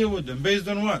you going to deal with them? Based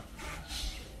on what?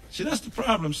 See, that's the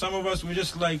problem. Some of us, we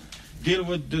just deal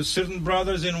with the certain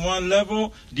brothers in one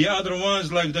level, the other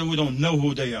ones like that we don't know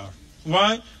who they are.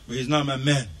 Why? Well, he's not my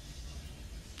man.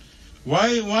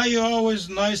 Why are you always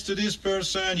nice to this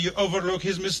person? You overlook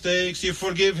his mistakes, you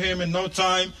forgive him in no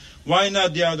time. Why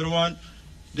not the other one?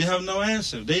 They have no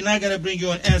answer. They're not going to bring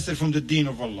you an answer from the deen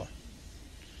of Allah.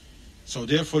 So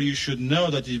therefore you should know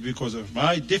that it's because of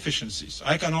my deficiencies.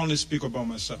 I can only speak about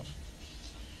myself.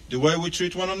 The way we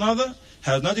treat one another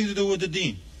has nothing to do with the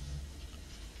deen.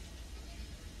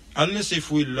 Unless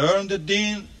if we learn the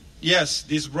deen, yes,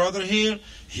 this brother here,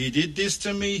 he did this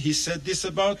to me, he said this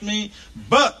about me,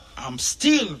 but I'm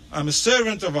a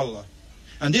servant of Allah.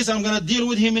 And this I'm going to deal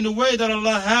with him in a way that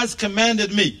Allah has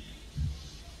commanded me.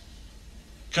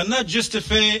 Cannot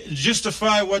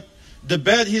justify what the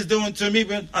bad he's doing to me,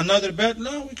 but another bad.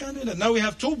 No, we can't do that. Now we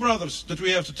have 2 brothers that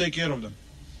we have to take care of them.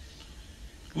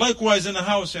 Likewise in the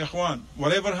house, ikhwan,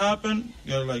 whatever happened,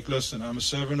 you're like, listen, I'm a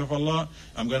servant of Allah.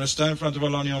 I'm going to stand in front of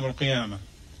Allah on Yawm al-Qiyamah.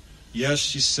 Yes,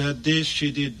 she said this,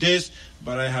 she did this,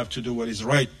 but I have to do what is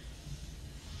right.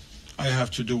 I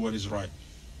have to do what is right.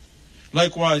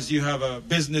 Likewise, you have a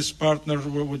business partner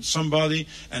with somebody,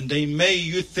 and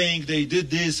you think they did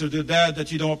this or did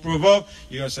that you don't approve of.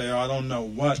 You're going to say, I don't know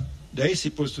what. They're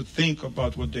supposed to think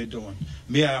about what they're doing.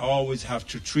 Me, I always have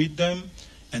to treat them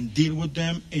and deal with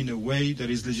them in a way that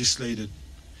is legislated.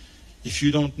 If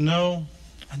you don't know,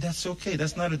 and that's okay.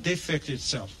 That's not a defect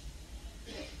itself.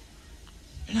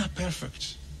 You're not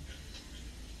perfect.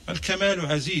 Al-Kamalu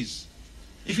Aziz.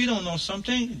 If you don't know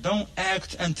something, don't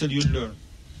act until you learn.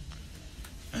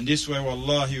 And this way,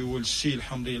 wallahi, you will see,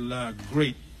 alhamdulillah,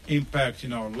 great impact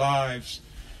in our lives,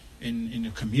 in the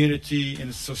community, in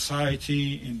the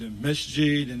society, in the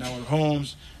masjid, in our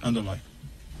homes, and the like.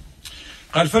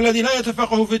 قال فالذي لا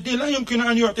يتفقه في الدين لا يمكن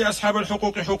أن يعطي أصحاب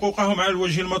الحقوق حقوقهم على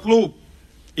الوجه المطلوب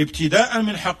ابتداء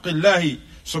من حق الله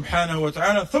سبحانه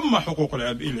وتعالى ثم حقوق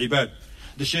العباد.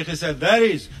 The Shaykh said that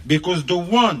is because the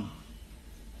one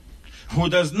who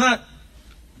does not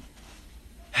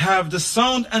have the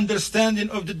sound understanding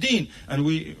of the deen, and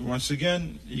once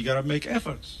again, you got to make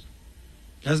efforts.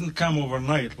 It doesn't come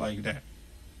overnight like that.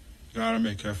 You got to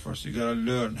make efforts. You got to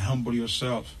learn, humble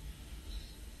yourself.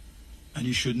 And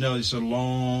you should know it's a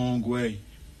long way.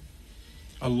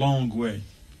 A long way.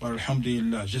 But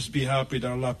alhamdulillah, just be happy that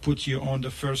Allah put you on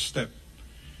the first step.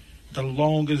 The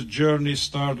longest journey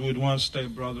starts with one step,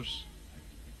 brothers.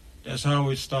 That's how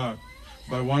it starts.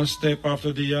 But one step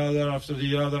after the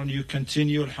other, and you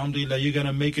continue, alhamdulillah, you're going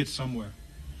to make it somewhere.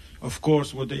 Of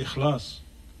course, with the ikhlas.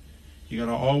 You got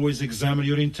to always examine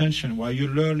your intention. Why you're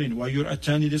learning, why you're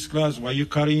attending this class, why you're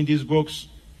carrying these books,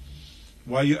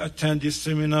 why you attend these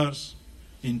seminars.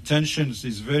 Intentions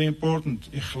is very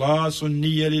important. Ikhlasun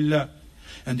niyya lillah.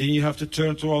 And then you have to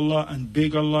turn to Allah and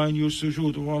beg Allah in your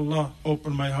sujood. Oh Allah,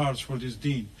 open my heart for this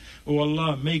deen. Oh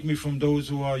Allah, make me from those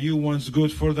who are you once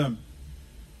good for them.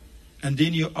 And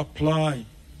then you apply.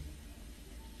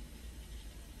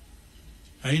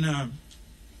 Ayna'am.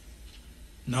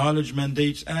 Knowledge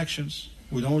mandates actions.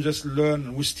 We don't just learn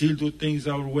and we still do things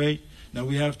our way. Now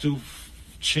we have to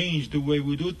change the way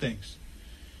we do things.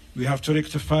 We have to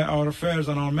rectify our affairs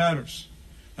and our matters.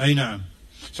 Ayna'am.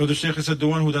 So the Shaykh said, the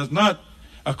one who does not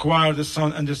acquire the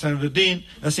sound understanding of the deen,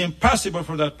 it's impossible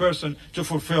for that person to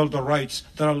fulfill the rights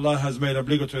that Allah has made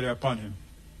obligatory upon him.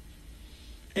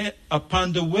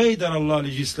 Upon the way that Allah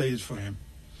legislated for him.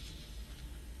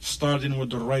 Starting with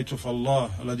the right of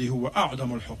Allah, الذي هو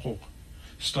أعظم الحقوق.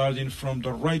 Starting from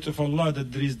the right of Allah,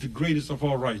 that there is the greatest of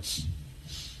all rights.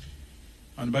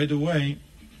 And by the way,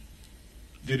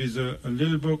 there is a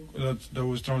little book that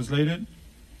was translated.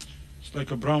 It's like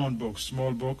a brown book,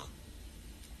 small book.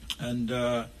 And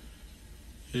it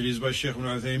is by Shaykh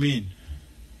Ibn Uthaymeen.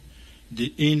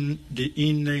 The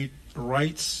innate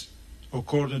rights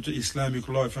according to Islamic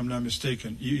law, if I'm not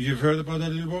mistaken. You've heard about that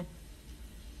little book?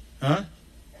 Huh?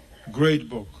 Great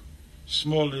book.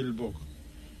 Small little book.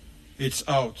 It's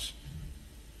out.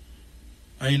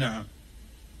 Aina.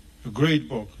 A great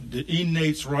book. The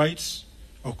innate rights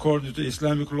according to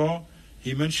Islamic law.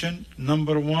 He mentioned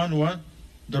number one, what?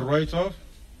 The right of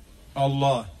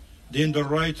Allah. Then the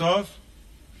right of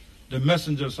the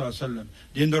Messenger ﷺ.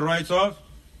 Then the right of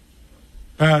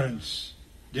parents.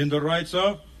 Then the rights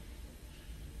of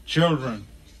children.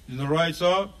 Then the rights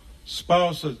of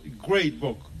spouses. Great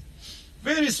book.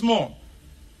 Very small.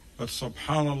 But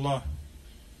subhanallah,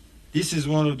 this is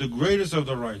one of the greatest of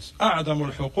the rights.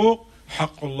 أعظم الحقوق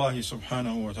حق الله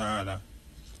سبحانه وتعالى.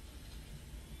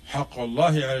 حق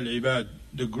الله على العباد.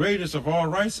 The greatest of all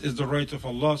rights is the right of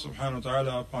Allah subhanahu wa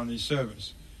ta'ala upon his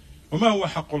servants. وما هو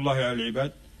حق الله على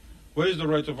العباد? What is the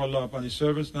right of Allah upon his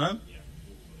servants? نعم.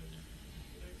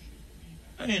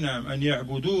 أي نعم أن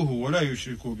يعبدوه ولا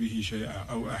يشركوا به شيئا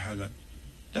أو أحدا.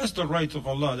 That's the right of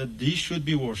Allah, that he should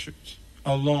be worshipped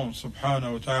alone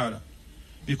subhanahu wa ta'ala,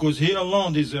 because he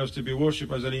alone deserves to be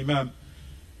worshipped. As al-Imam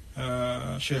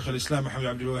Shaykh al-Islam Muhammad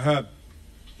Abdul Wahhab,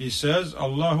 he says,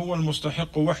 Allah huwa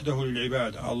al-mustahiqu wahdahu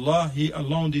lil-ibad. Allah, he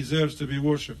alone deserves to be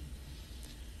worshipped.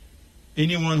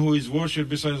 Anyone who is worshipped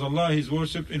besides Allah, he is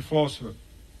worshipped in falsehood.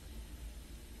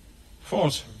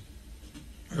 Falsehood.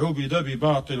 Ubida bi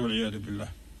batil wal iyad billah.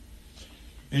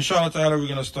 Inshallah ta'ala, we're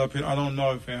going to stop here. I don't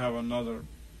know if we have another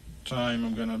time.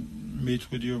 I'm going to meet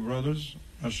with you brothers,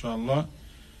 mashallah.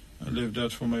 I leave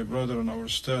that for my brother and our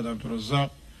Ustadh Abu Razzaaq.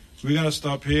 We're going to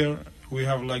stop here. We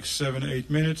have like 7-8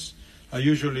 minutes. I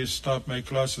usually stop my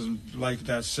classes like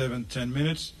that 7-10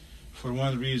 minutes for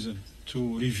one reason,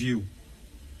 to review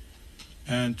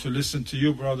and to listen to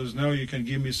you brothers. Now you can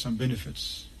give me some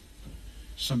benefits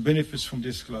from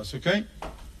this class, okay?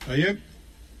 Are you?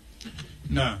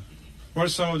 Now, what are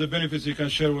some of the benefits you can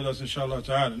share with us, inshallah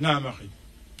ta'ala? Naam akhi.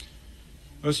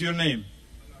 What's your name?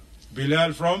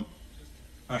 Bilal from?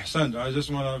 Ahsan. I just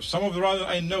want to, some of the brothers,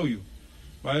 I know you.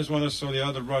 But I just want to show the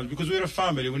other brothers, because we're a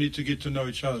family, we need to get to know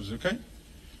each other, okay?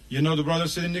 You know the brother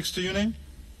sitting next to your name?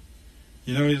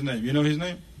 You know his name? You know his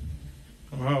name?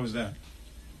 Oh, how is that?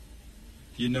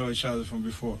 You know each other from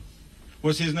before.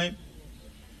 What's his name?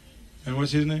 And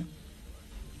what's his name?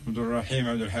 Abdul Rahim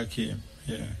Abdul Hakim.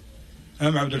 Yeah.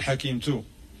 I'm Abdul Hakim too.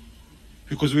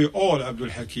 Because we're all Abdul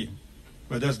Hakim.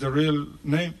 But that's the real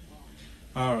name?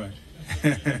 Alright.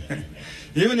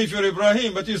 Even if you're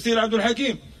Ibrahim, but you're still Abdul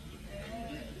Hakim.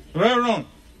 Right or wrong?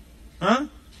 Huh?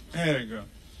 There you go.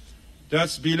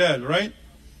 That's Bilal, right?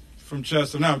 From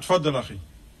Chester. Now, تفضل أخي.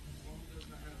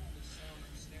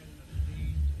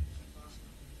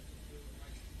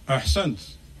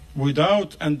 أحسنت.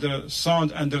 Without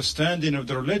sound understanding of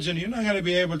the religion, you're not going to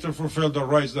be able to fulfill the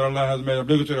rights that Allah has made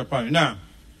obligatory upon you. Now,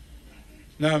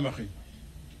 أخي.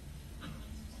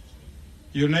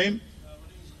 Your name?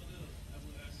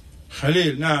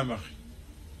 Khalil. نعم أخي.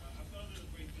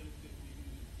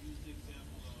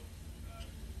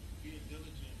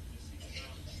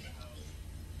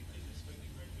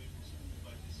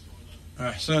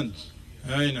 أحسنت.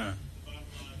 أين؟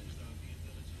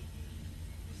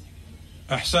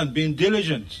 أحسنت. Being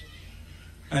diligent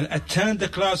and attend the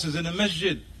classes in the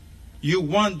masjid. You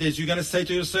want this. You're going to say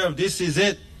to yourself, this is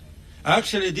it.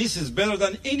 Actually, this is better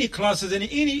than any classes in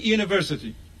any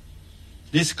university.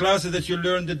 These classes that you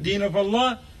learn the deen of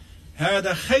Allah,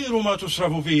 هذا خير ما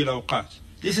تصرف فيه الأوقات.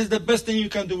 This is the best thing you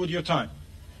can do with your time.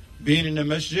 Being in the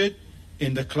masjid,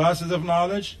 in the classes of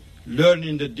knowledge,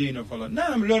 learning the deen of Allah. Now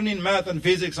I'm learning math and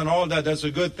physics and all that, that's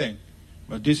a good thing.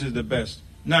 but this is the best.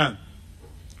 Naam.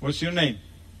 What's your name?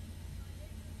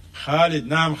 Khalid.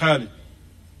 Naam Khalid.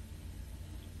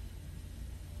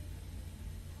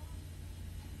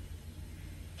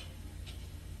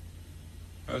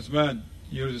 Osman,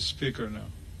 you're the speaker now.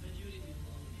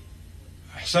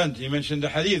 Ahsant, he mentioned the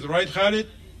hadith, right Khalid?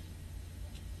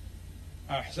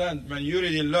 Ahsant, man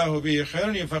yuridillahu bihi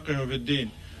khairan yufaqihu fid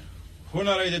din. Who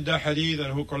narrated the hadith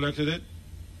and who collected it?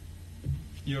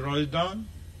 You wrote it down?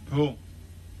 Who?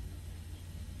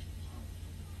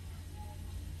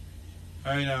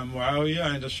 أي نعم معاوية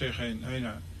عند الشيخين. أي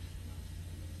نعم.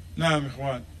 نعم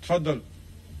إخوان تفضل.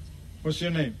 What's your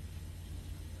name?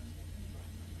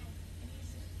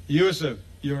 Yusuf.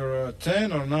 You're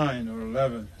 10 or 9 or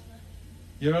 11?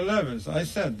 You're 11. So I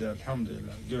said that.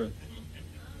 Alhamdulillah. Good.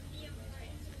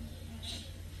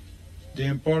 The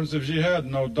importance of jihad,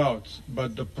 no doubt.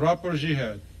 But the proper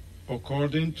jihad,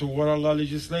 according to what Allah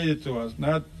legislated to us,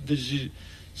 not the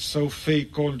so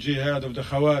fake called jihad of the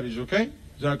Khawarij, okay?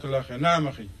 Jazakallah khair.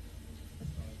 Naam akhi.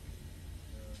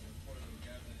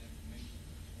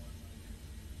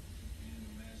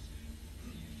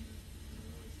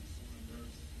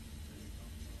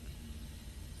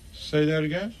 Say that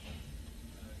again.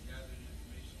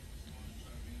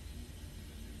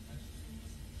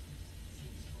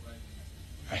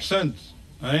 أحسنت.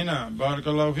 أي نعم. بارك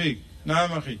الله فيك. نعم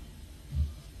أخي.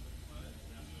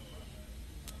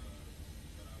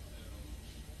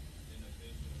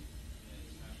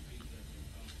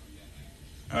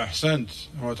 أحسنت.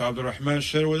 What Abdul Rahman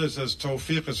shared with us as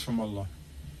tawfiq is from Allah.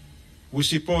 We're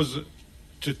supposed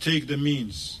to take the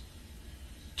means.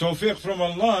 Tawfiq from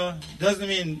Allah doesn't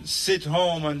mean sit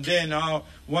home and then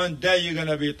one day you're going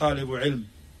to be talibu ilm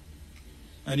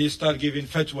and you start giving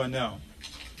fatwa now.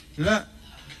 La.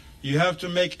 You have to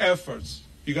make efforts.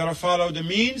 You got to follow the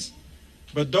means,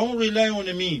 but don't rely on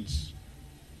the means.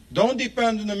 Don't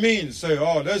depend on the means. Say,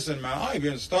 oh, listen, man, I've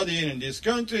been studying in this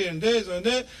country and this and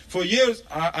that for years.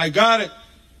 I got it.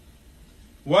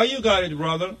 Why you got it,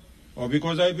 brother? Oh,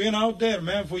 because I've been out there,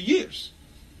 man, for years.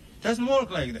 Doesn't work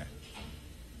like that.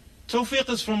 Tawfiq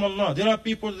is from Allah. There are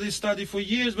people that study for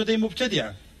years, but they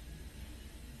mubtadi'ah.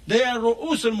 They are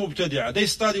ru'us al-mubtadi'ah. They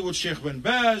study with Sheikh bin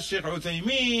Baz, Sheikh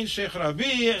Uthaymeen, Sheikh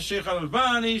Rabi', Sheikh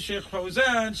Al-Albani, Sheikh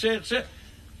Fawzan, Sheikh.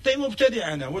 They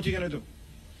mubtadi'ah now. What are you going to do?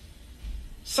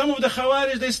 Some of the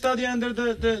Khawarij, they study under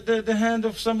the hand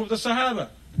of some of the Sahaba.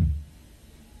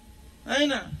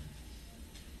 Aina.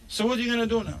 So what are you going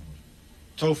to do now?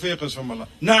 Tawfiq is from Allah.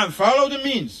 Now follow the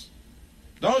means.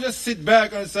 Don't just sit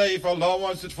back and say, if Allah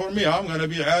wants it for me, I'm going to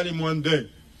be alim one day.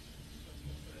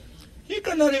 You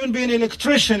cannot even be an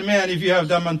electrician, man, if you have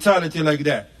that mentality like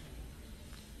that.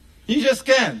 You just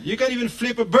can't. You can't even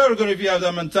flip a burger if you have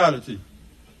that mentality.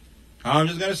 I'm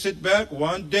just going to sit back.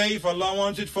 One day, if Allah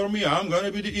wants it for me, I'm going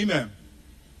to be the imam.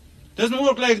 Doesn't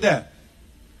work like that.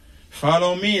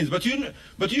 Follow means. But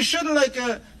you shouldn't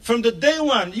from the day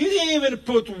one, you didn't even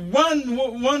put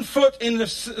one foot in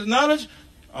the knowledge.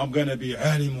 I'm going to be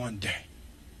alim one day.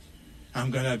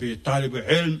 I'm going to be talib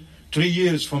ilm 3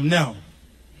 years from now.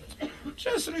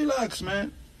 Just relax,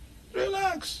 man.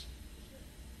 Relax.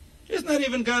 It's not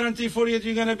even guaranteed for you that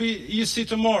you're going to be, you see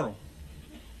tomorrow.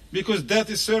 Because death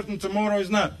is certain, tomorrow is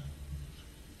not.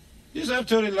 You just have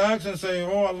to relax and say,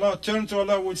 oh Allah, turn to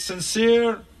Allah with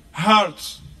sincere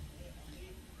hearts.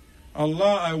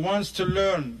 Allah, I want to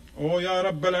learn. Oh Ya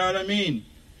Rabbal Alameen.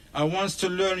 I want to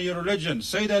learn your religion.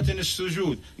 Say that in the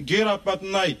sujood. Get up at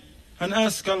night and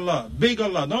ask Allah. Beg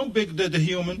Allah. Don't beg the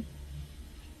human.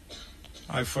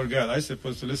 I forgot. I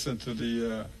supposed to listen to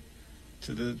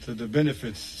the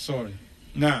benefits. Sorry.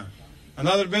 Now,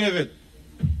 another benefit.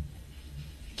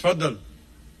 Tfaddal.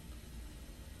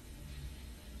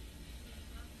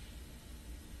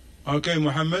 Okay,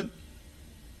 Muhammad.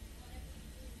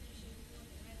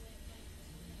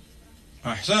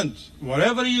 Ahsant.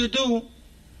 Whatever you do,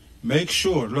 make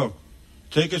sure. Look,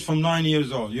 take it from 9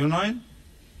 years old. You're 9?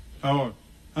 How old?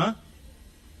 Huh?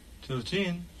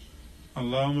 13.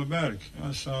 Allahumma barik.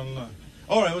 MashaAllah.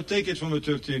 All right, we'll take it from the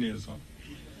 13 years old.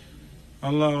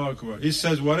 Allahu Akbar. He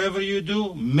says, whatever you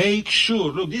do, make sure.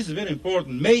 Look, this is very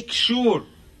important. Make sure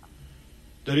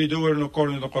that you do it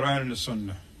according to the Quran and the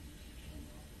Sunnah.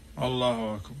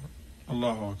 Allahu Akbar.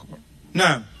 Allahu Akbar.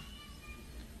 Now,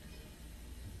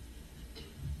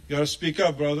 you gotta speak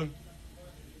up, brother.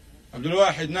 Abdul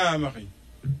Wahid, naam, akhi.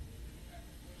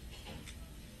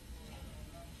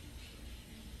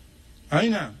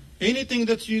 Aina. Anything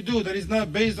that you do that is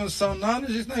not based on sound knowledge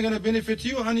is not going to benefit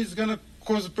you, and it's going to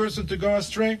cause a person to go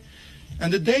astray.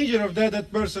 And the danger of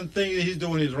that person thinking that he's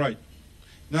doing it right.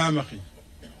 Naam, akhi.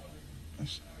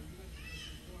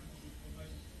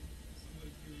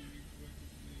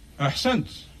 أحسنت.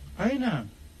 أي نعم.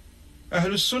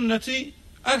 أهل السنة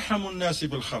أرحم الناس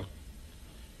بالخلق.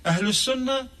 أهل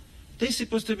السنة, they're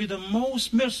supposed to be the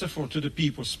most merciful to the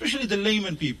people, especially the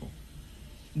layman people.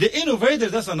 The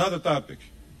innovators, that's another topic.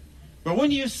 But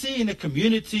when you see in a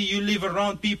community, you live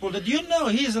around people that you know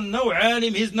he's no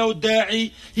alim, he's no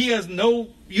da'i, he has no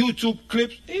YouTube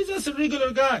clips, he's just a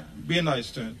regular guy. Be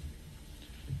nice to him.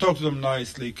 Talk to them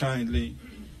nicely, kindly.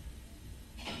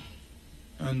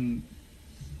 And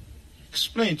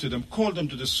explain to them, call them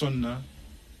to the sunnah.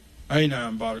 Ay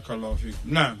naam, barakallahu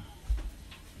feekum. Naam.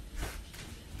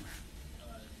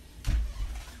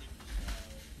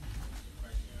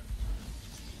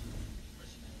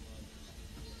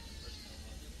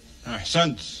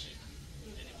 Ahsant.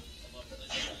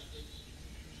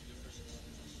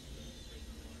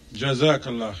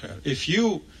 Jazakallah khair. If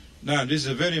you, now this is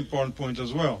a very important point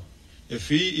as well.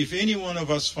 If any one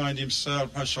of us find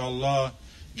himself, mashallah,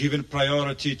 giving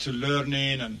priority to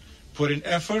learning and putting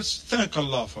efforts, thank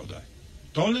Allah for that.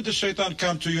 Don't let the shaitan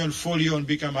come to you and fool you and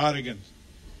become arrogant.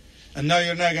 And now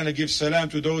you're not going to give salam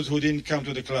to those who didn't come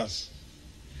to the class.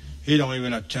 He don't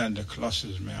even attend the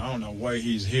classes, man. I don't know why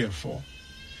he's here for.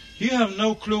 You have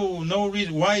no clue, no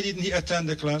reason. Why didn't he attend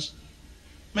the class?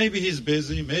 Maybe he's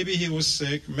busy. Maybe he was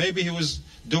sick. Maybe he was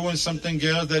doing something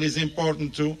else that is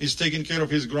important too. He's taking care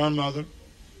of his grandmother.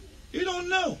 You don't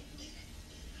know.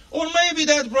 Or maybe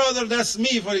that brother, that's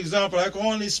me, for example. I can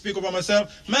only speak about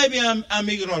myself. Maybe I'm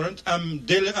ignorant. I'm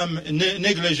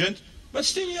negligent. But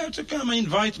still you have to come and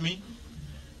invite me.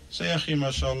 Say, Akhi,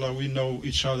 mashallah, we know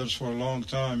each other for a long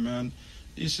time, man.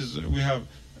 We have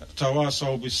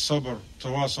tawasaw bil sabr,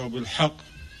 tawasaw bil haqq.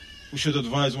 We should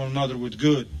advise one another with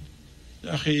good.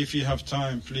 Akhi, if you have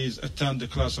time, please attend the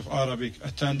class of Arabic,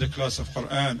 attend the class of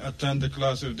Quran, attend the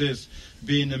class of this.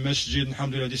 Be in the masjid,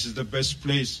 alhamdulillah, this is the best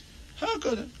place. How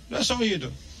could that's all you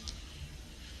do.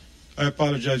 I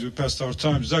apologize, we passed our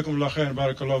time. Jazakumullah khair,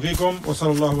 barakallahu feekum. Wa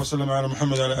sallallahu wa sallam ala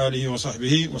Muhammad ala alihi wa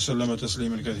sahbihi wa sallama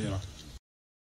tasliman kathira.